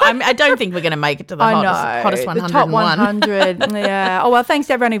 I don't think we're going to make it to the hottest 101. The top 100, yeah. Oh, well, thanks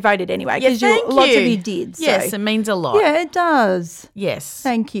to everyone who voted anyway because lots of you did. So. Yes, it means a lot. Yeah, it does. Yes.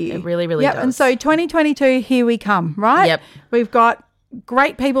 Thank you. It really, really does. does. And so 2022, here we come, right? Yep. We've got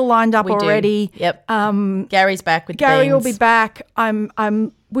great people lined up already. Yep. Gary's back with Gary beans. will be back.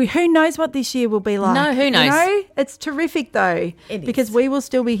 Who knows what this year will be like? No, who knows? You know? It's terrific though because we will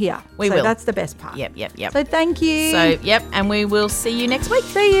still be here. We will. That's the best part. Yep. So thank you. And we will see you next week.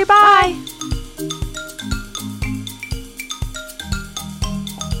 See you. Bye.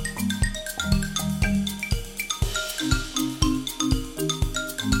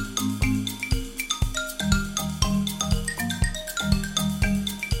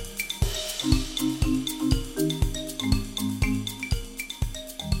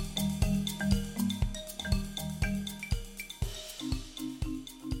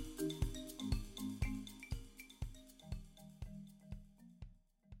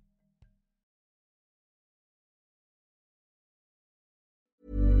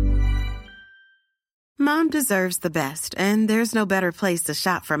 Mom deserves the best, and there's no better place to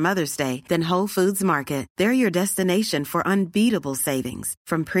shop for Mother's Day than Whole Foods Market. They're your destination for unbeatable savings,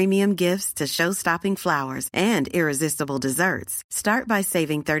 from premium gifts to show-stopping flowers and irresistible desserts. Start by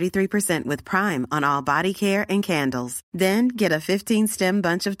saving 33% with Prime on all body care and candles. Then get a 15-stem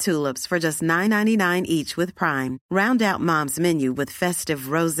bunch of tulips for just $9.99 each with Prime. Round out Mom's menu with festive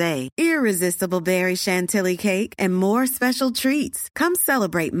rosé, irresistible berry chantilly cake, and more special treats. Come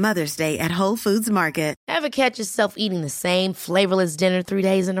celebrate Mother's Day at Whole Foods Market. Ever catch yourself eating the same flavorless dinner 3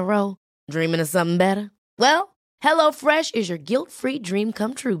 days in a row? Dreaming of something better? Well, HelloFresh is your guilt-free dream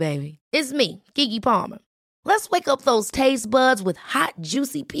come true, baby. It's me, Keke Palmer. Let's wake up those taste buds with hot,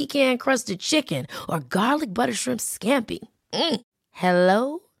 juicy pecan-crusted chicken or garlic butter shrimp scampi.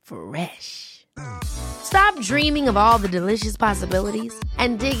 HelloFresh. Stop dreaming of all the delicious possibilities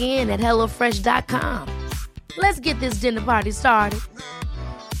and dig in at HelloFresh.com. Let's get this dinner party started.